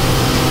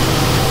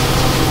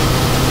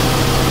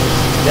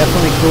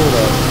 Definitely cool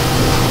though.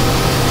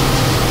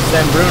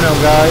 San Bruno,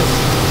 guys.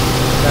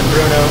 San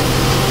Bruno.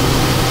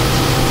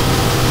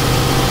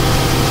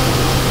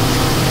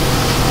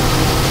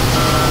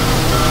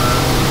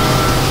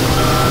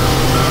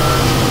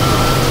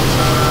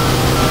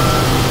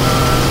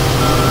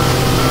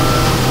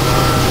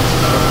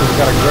 We've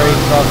got a great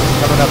crossing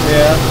coming up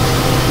here.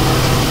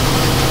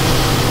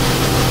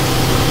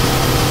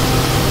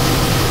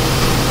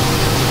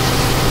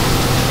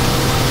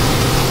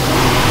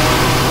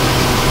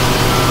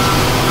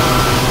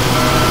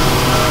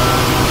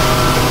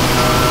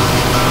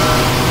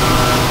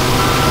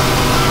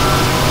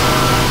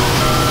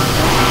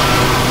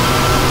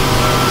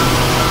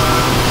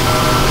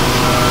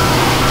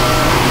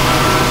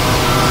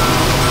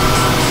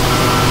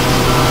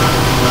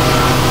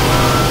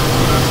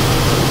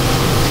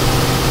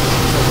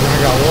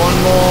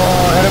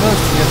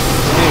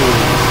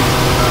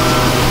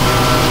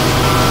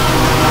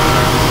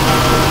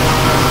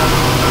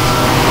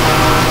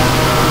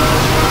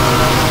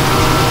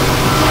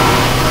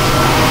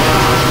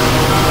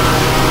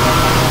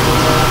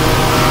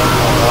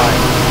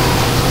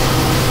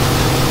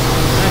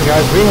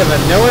 We have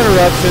no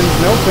interruptions,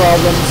 no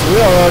problems.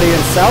 We are already in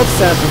South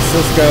San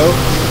Francisco.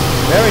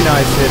 Very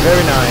nice here,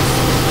 very nice.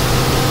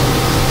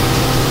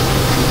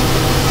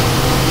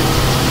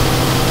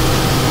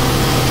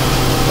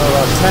 So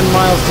about 10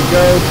 miles to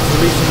go to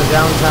reaching the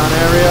downtown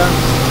area.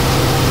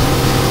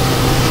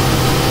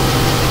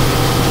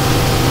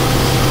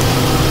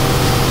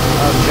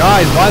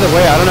 Guys, by the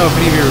way, I don't know if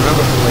any of you remember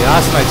from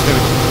last night's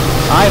finish.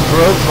 I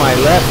broke my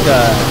left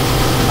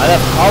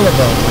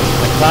collarbone,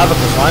 my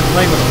clavicle, so I'm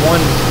playing with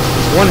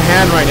one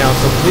hand right now,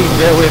 so please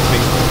bear with me.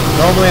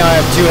 Normally I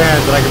have two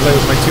hands that I can play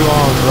with my two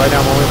arms, but right now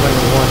I'm only playing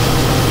with one.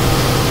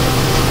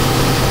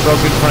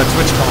 Broke in front of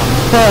TwitchCon.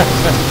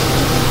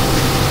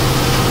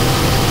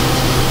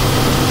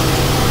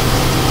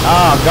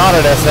 Ah, got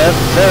it, SF.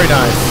 Very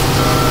nice.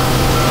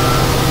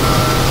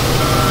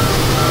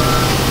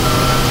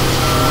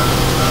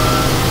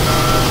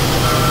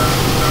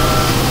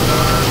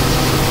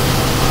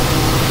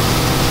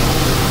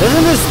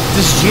 Doesn't this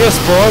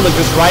GS4 look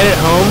just right at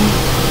home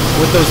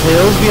with those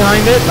hills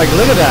behind it? Like,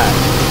 look at that.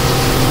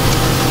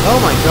 Oh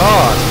my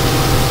god.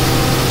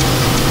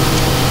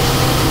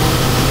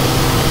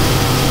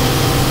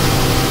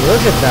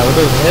 Look at that with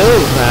those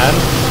hills, man.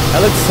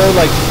 That looks so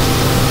like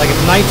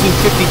it's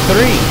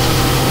 1953.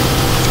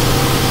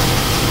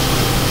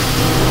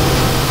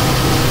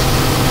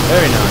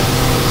 Very nice.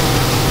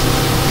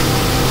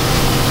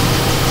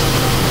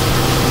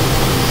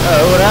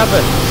 Oh, what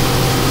happened?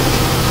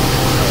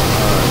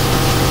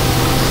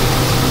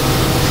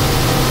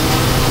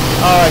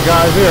 Alright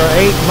guys, we are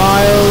 8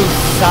 miles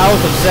south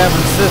of San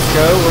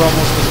Francisco. We're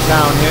almost in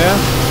town here.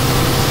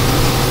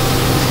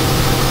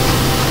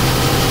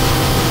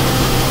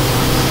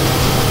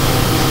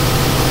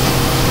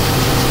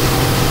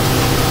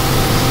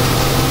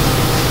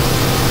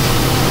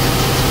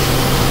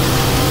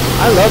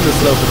 I love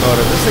this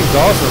locomotive. This thing's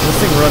awesome.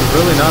 This thing runs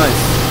really nice.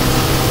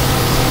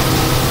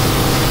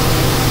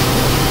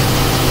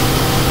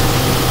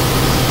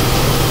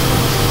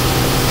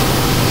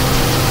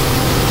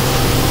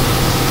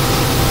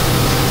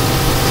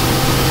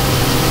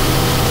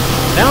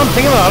 Now I'm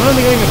thinking about it, I don't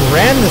think I even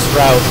ran this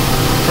route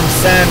from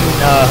San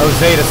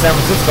Jose to San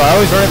Francisco. I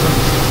always ran it from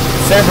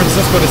San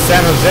Francisco to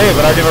San Jose,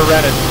 but I never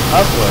ran it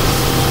upwards.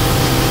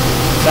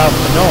 South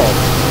to north.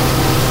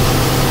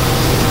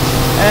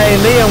 Hey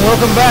Liam,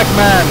 welcome back,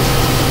 man.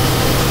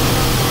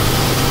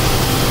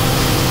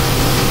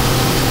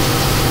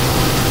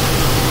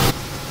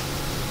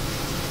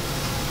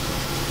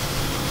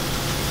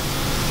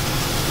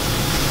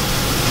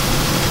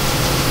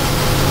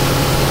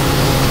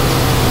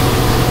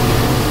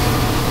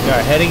 We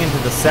are heading into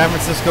the San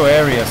Francisco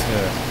area,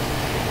 sir.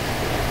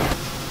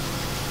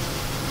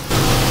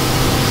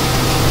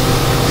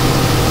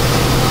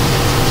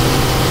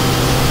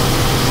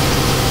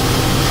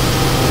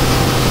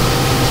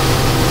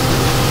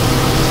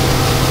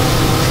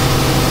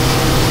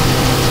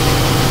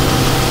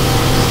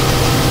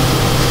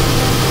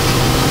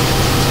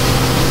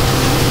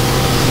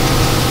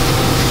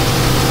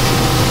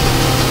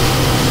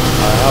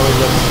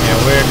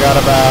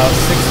 got about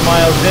 6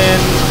 miles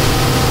in.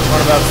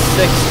 We're about 6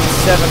 to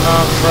 7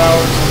 miles per hour,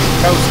 so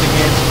we're coasting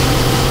in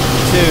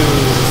to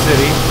the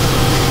city.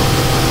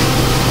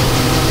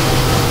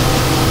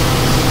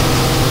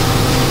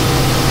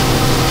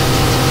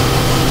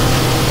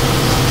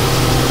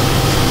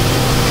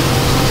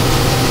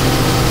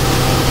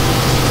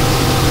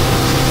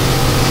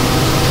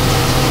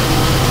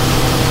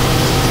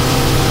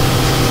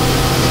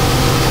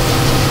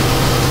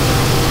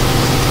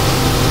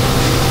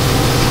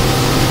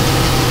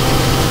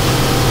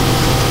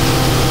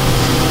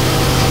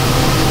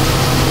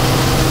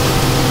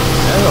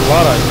 A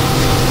lot of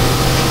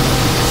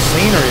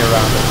scenery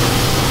around it.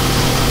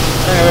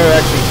 I think I've ever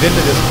actually been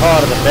to this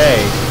part of the bay.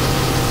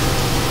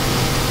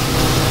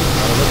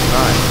 Oh, it looks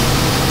nice.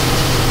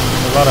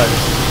 A lot of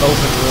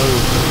open road,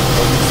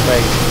 open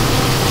space.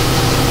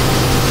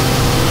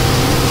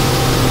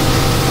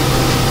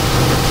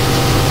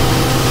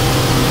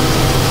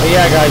 But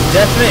yeah, guys,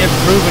 definite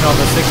improvement on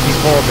the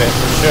 64-bit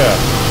for sure.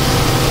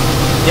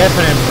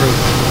 Definite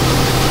improvement.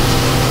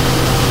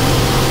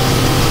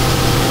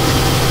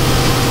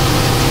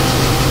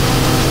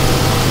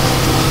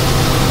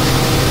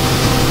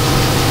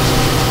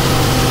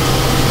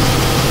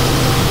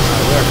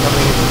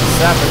 Coming into the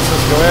San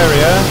Francisco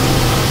area.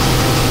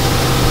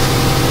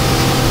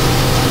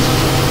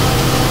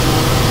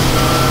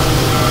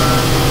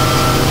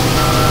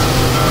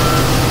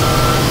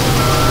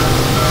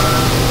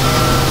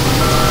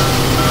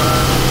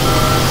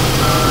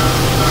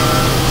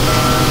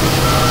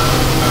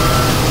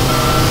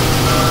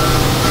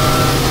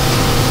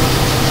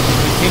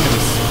 We seem to be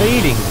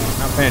speeding.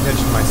 Not paying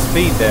attention to my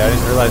speed there. I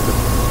didn't realize the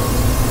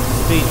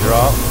speed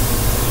drop.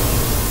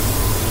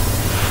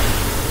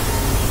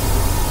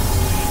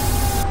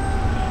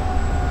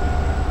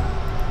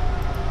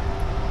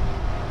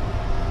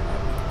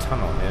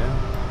 Tunnel here.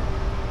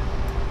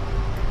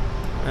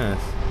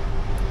 Yes.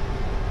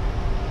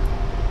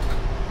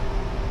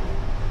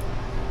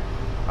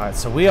 Alright,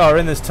 so we are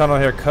in this tunnel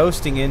here,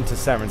 coasting into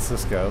San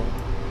Francisco.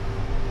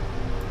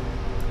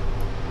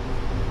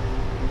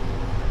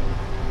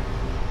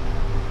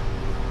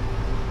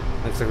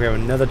 Looks like we have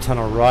another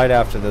tunnel right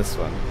after this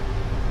one.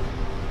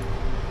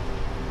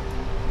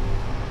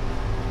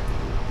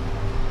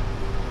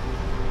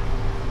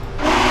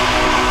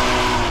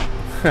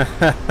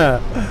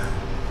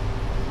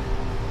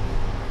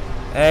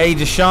 Hey,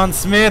 Deshaun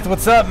Smith,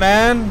 what's up,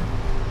 man?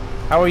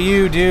 How are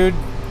you, dude?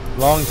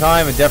 Long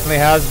time, it definitely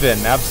has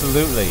been,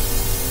 absolutely.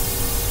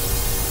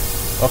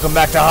 Welcome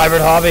back to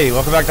Hybrid Hobby.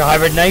 Welcome back to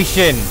Hybrid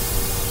Nation.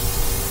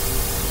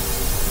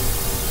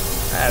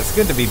 It's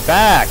good to be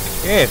back.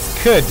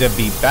 It's good to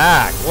be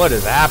back. What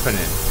is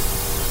happening?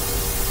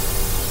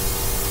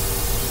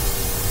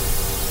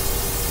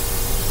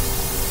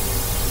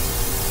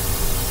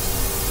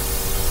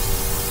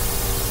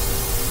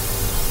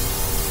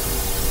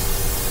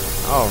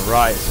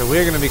 Alright, so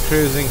we're going to be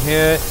cruising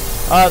here.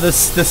 The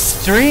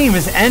stream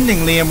is ending,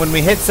 Liam, when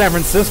we hit San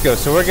Francisco,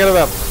 so we're got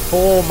about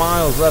 4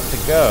 miles left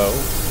to go.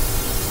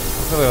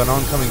 Looks like we have an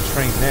oncoming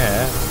train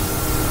there.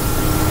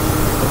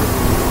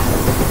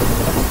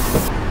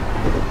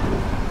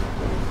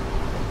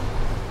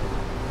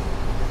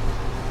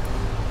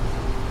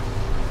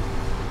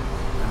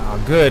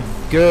 Oh, good,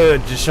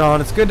 good, Deshaun.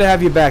 It's good to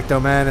have you back,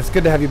 though, man. It's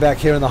good to have you back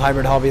here in the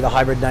Hybrid Hobby, the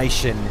Hybrid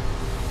Nation.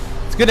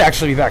 It's good to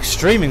actually be back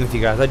streaming with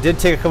you guys. I did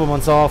take a couple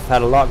months off,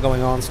 had a lot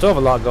going on, still have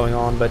a lot going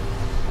on, but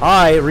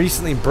I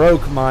recently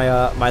broke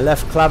my my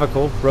left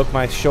clavicle, broke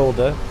my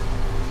shoulder,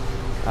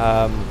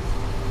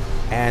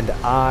 and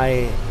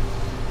I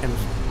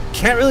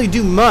can't really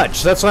do much.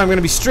 So that's why I'm going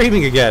to be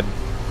streaming again.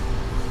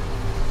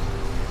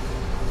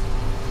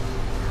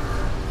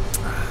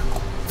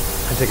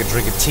 I take a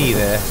drink of tea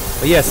there,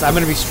 but yes, I'm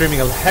going to be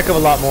streaming a heck of a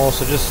lot more.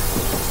 So just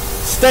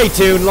stay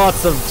tuned.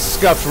 Lots of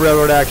scuffed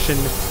railroad action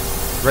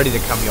ready to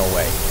come your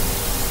way.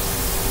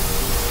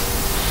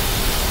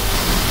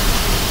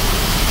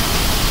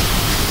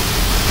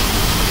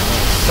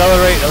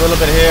 Accelerate a little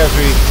bit here as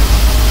we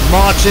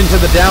march into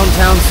the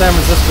downtown San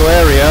Francisco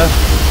area.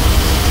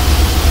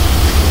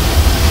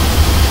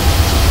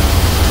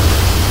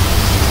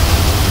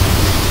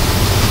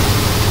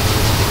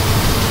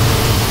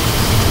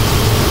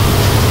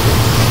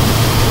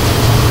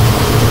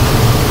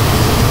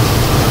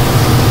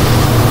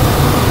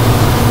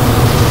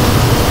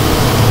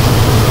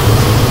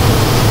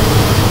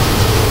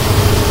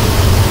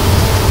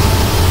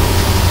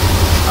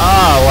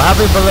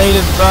 Happy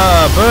belated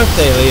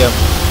birthday, Liam.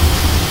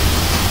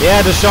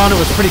 Yeah, Deshaun, it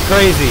was pretty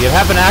crazy. It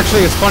happened,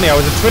 actually, it's funny. I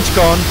was at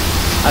TwitchCon.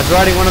 I was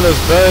riding one of those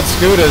bird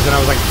scooters, and I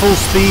was like full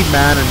speed,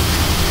 man, and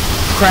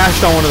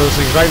crashed on one of those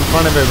things right in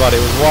front of everybody.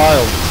 It was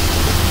wild.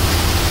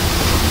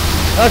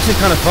 Actually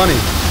kind of funny.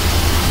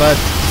 But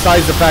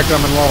besides the fact that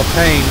I'm in a lot of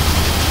pain,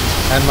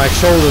 and my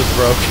shoulder's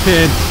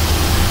broken,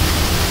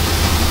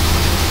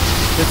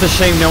 it's a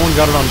shame no one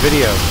got it on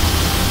video.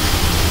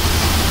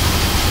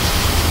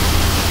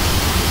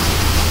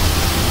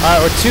 Alright,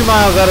 we're 2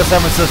 miles out of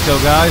San Francisco,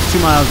 guys. 2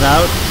 miles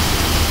out.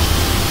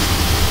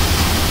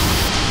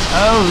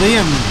 Oh,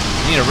 Liam.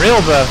 Need a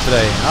real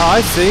birthday. Oh,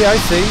 I see, I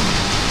see.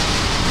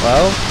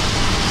 Well,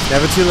 it's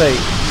never too late.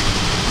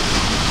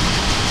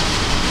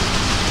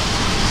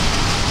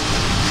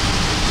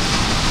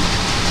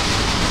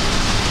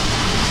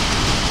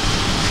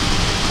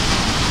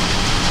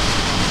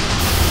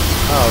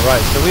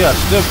 Alright, so we are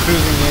still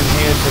cruising in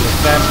here to the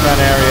San Fran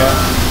area.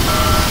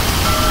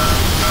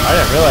 I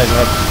didn't realize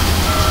there were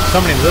so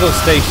many little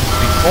stations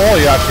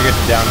before you actually get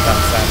to downtown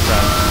San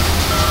Fran.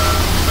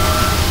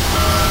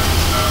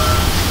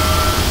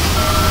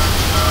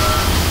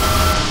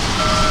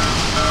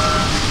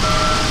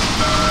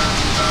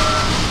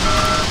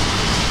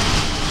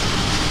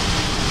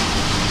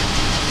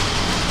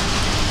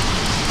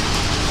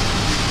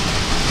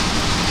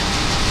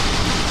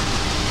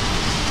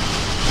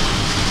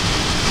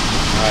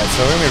 Alright,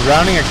 so we're going to be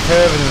rounding a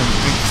curve and then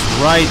it's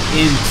right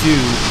into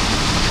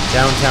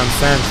downtown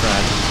San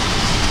Fran.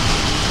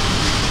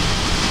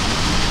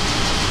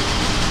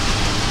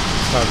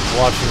 Start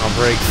watching our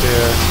brakes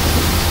here.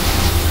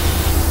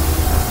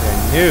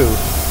 I knew.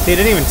 See, it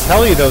didn't even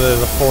tell you though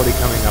there's a 40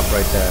 coming up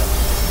right there.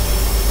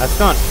 That's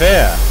not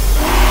fair.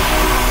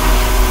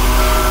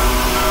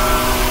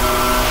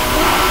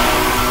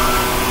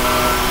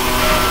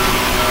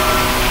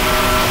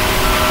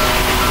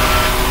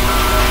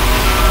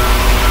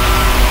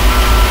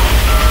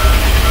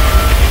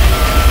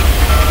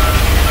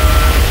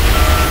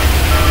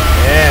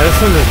 This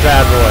one is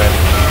bad boy.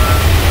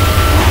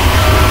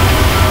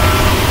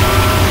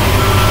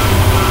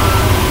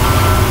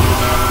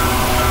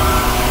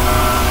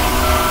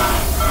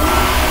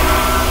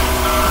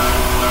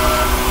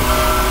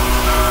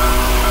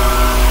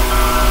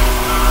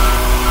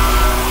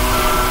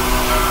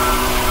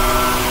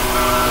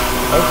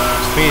 Oh,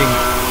 speeding.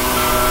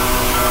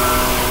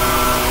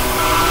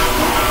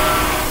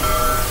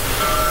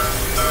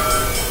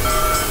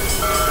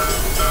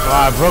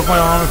 I broke my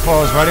arm before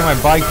I was riding my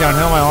bike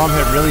downhill. My arm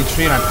hit really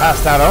tree and I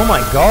passed out. Oh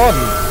my god.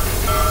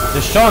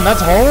 Deshaun,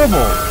 that's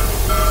horrible.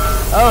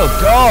 Oh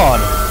god.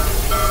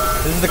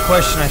 This is the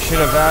question I should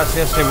have asked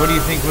yesterday. What do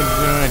you think would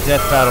win in a death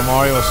battle,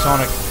 Mario or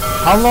Sonic?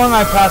 How long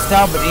I passed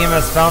out, but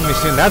EMS found me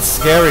soon. That's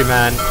scary,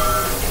 man.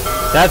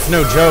 That's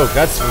no joke.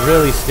 That's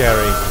really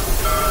scary.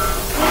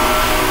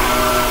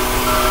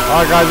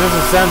 Alright guys, this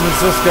is San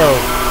Francisco.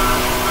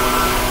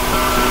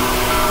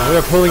 We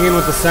are pulling in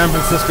with the San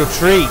Francisco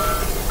tree.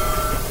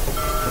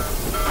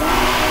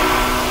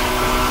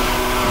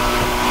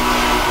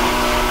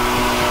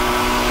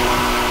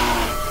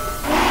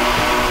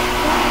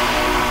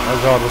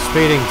 Oh god, we're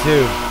speeding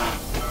too.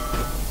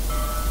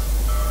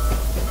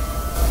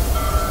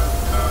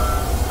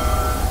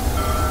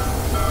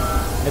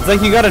 It's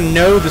like you gotta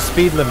know the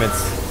speed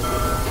limits.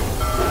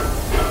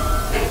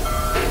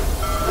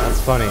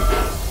 That's funny.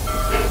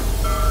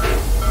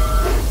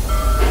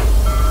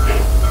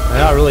 They're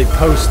not really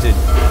posted.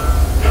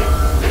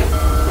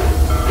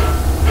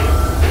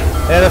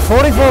 Yeah, the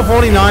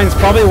 4449 is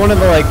probably one of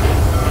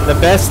the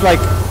best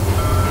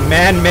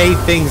man-made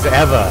things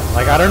ever.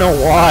 Like, I don't know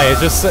why. It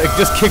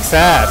just kicks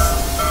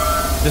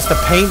ass. Just the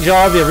paint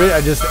job,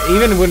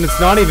 even when it's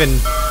not even,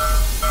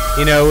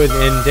 you know,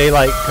 in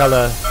daylight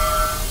color,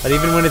 but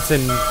even when it's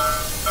in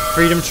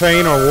Freedom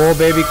Train or War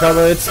Baby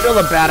color, it's still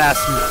a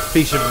badass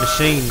piece of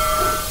machine.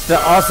 It's an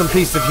awesome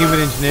piece of human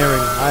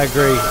engineering. I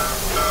agree.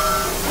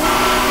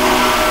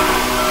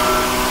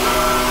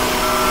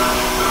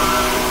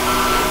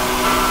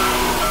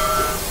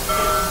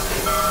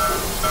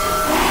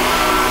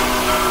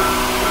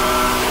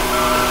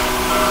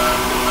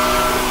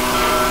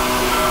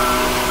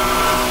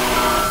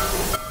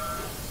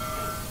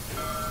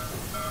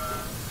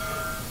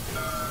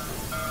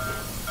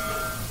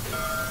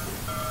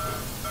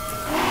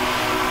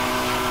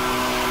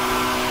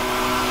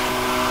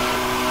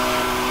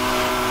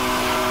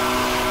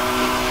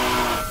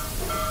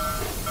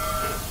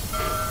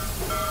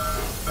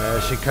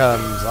 There she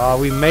comes. Oh,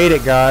 we made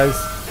it, guys.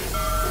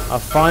 Our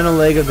final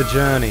leg of the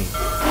journey.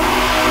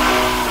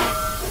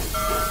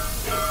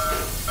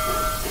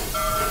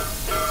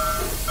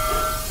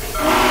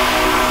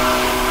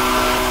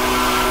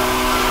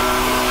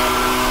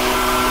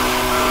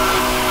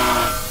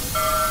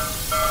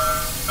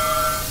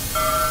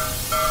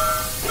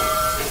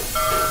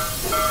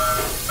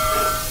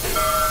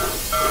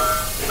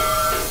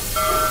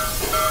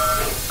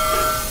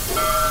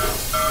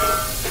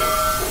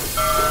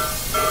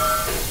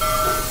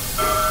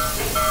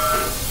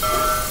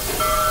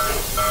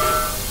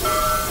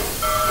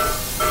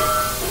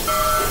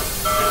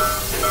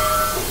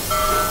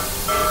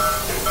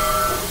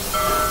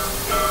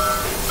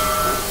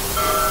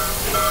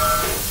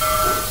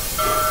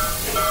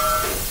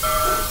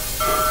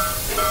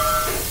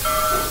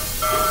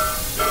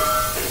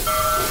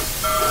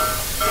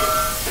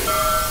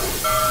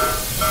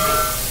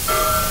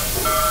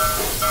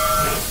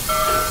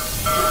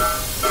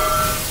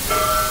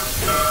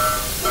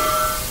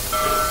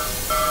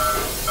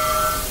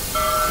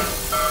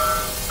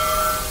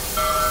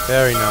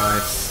 Very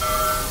nice.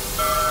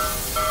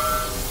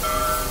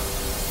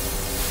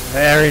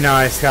 Very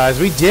nice, guys.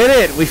 We did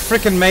it! We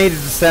freaking made it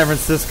to San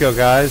Francisco,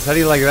 guys. How do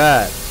you like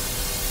that?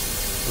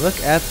 Look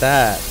at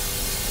that.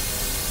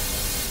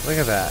 Look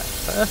at that.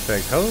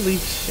 Perfect. Holy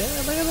shit.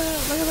 Look at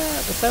that. Look at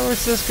that. The San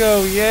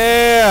Francisco.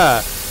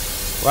 Yeah.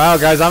 Wow,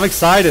 guys, I'm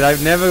excited.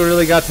 I've never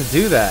really got to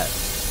do that.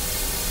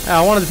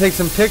 I wanted to take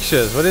some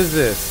pictures. What is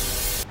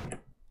this?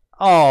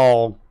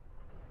 Oh.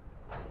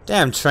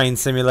 Damn Train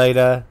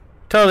Simulator.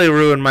 Totally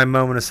ruined my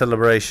moment of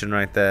celebration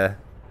right there.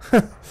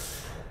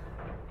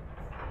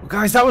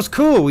 Guys, that was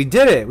cool. We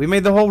did it. We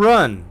made the whole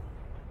run.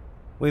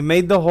 We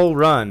made the whole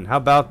run. How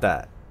about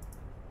that?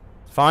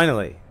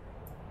 Finally.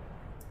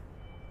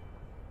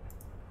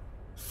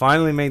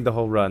 Finally made the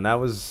whole run. That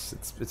was...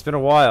 It's been a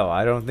while.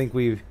 I don't think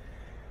we've...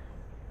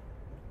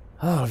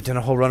 Oh, I've done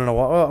a whole run in a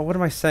while. Oh, what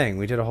am I saying?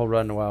 We did a whole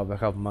run a while back, a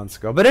couple months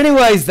ago. But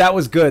anyways, that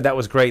was good. That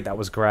was great. That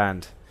was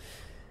grand.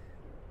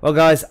 Well,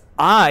 guys,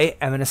 I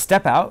am going to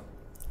step out.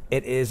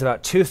 It is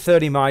about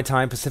 2:30 my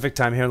time, Pacific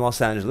time here in Los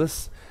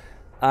Angeles.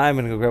 I'm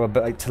going to go grab a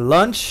bite to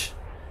lunch.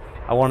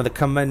 I wanted to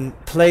come and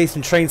play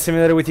some Train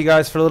Simulator with you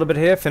guys for a little bit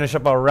here. Finish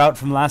up our route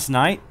from last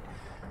night.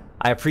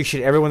 I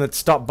appreciate everyone that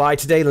stopped by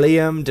today.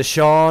 Liam,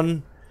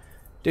 Deshaun.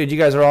 Dude, you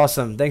guys are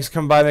awesome. Thanks for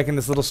coming by, making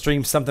this little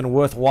stream something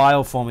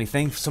worthwhile for me.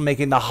 Thanks for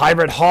making the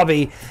hybrid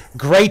hobby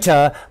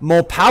greater,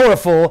 more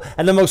powerful,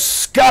 and the most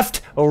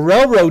scuffed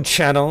railroad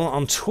channel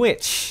on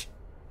Twitch.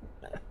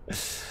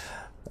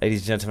 Ladies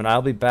and gentlemen,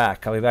 I'll be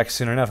back. I'll be back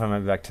soon enough. I might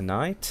be back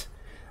tonight.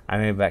 I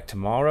may be back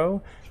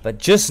tomorrow. But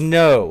just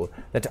know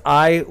that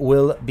I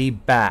will be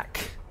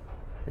back.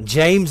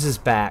 James is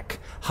back.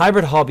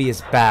 Hybrid Hobby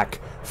is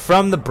back.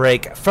 From the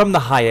break. From the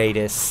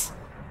hiatus.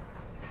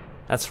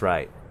 That's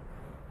right.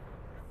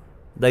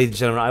 Ladies and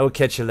gentlemen, I will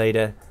catch you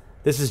later.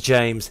 This is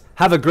James.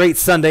 Have a great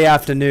Sunday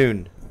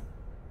afternoon.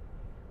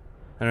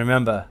 And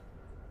remember,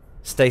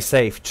 stay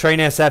safe. Train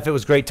SF, it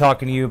was great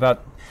talking to you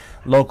about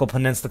local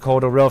Peninsula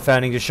Corridor Rail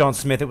founding. Deshaun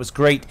Smith, it was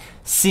great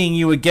seeing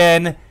you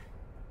again.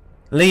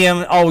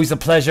 Liam, always a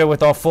pleasure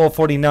with our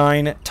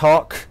 449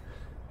 talk.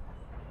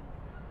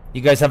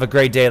 You guys have a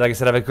great day. Like I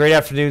said, have a great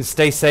afternoon.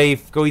 Stay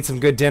safe. Go eat some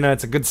good dinner.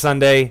 It's a good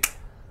Sunday.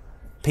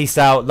 Peace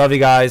out. Love you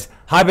guys.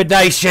 Hybrid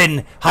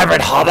Nation.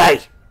 Hybrid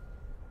Hobby.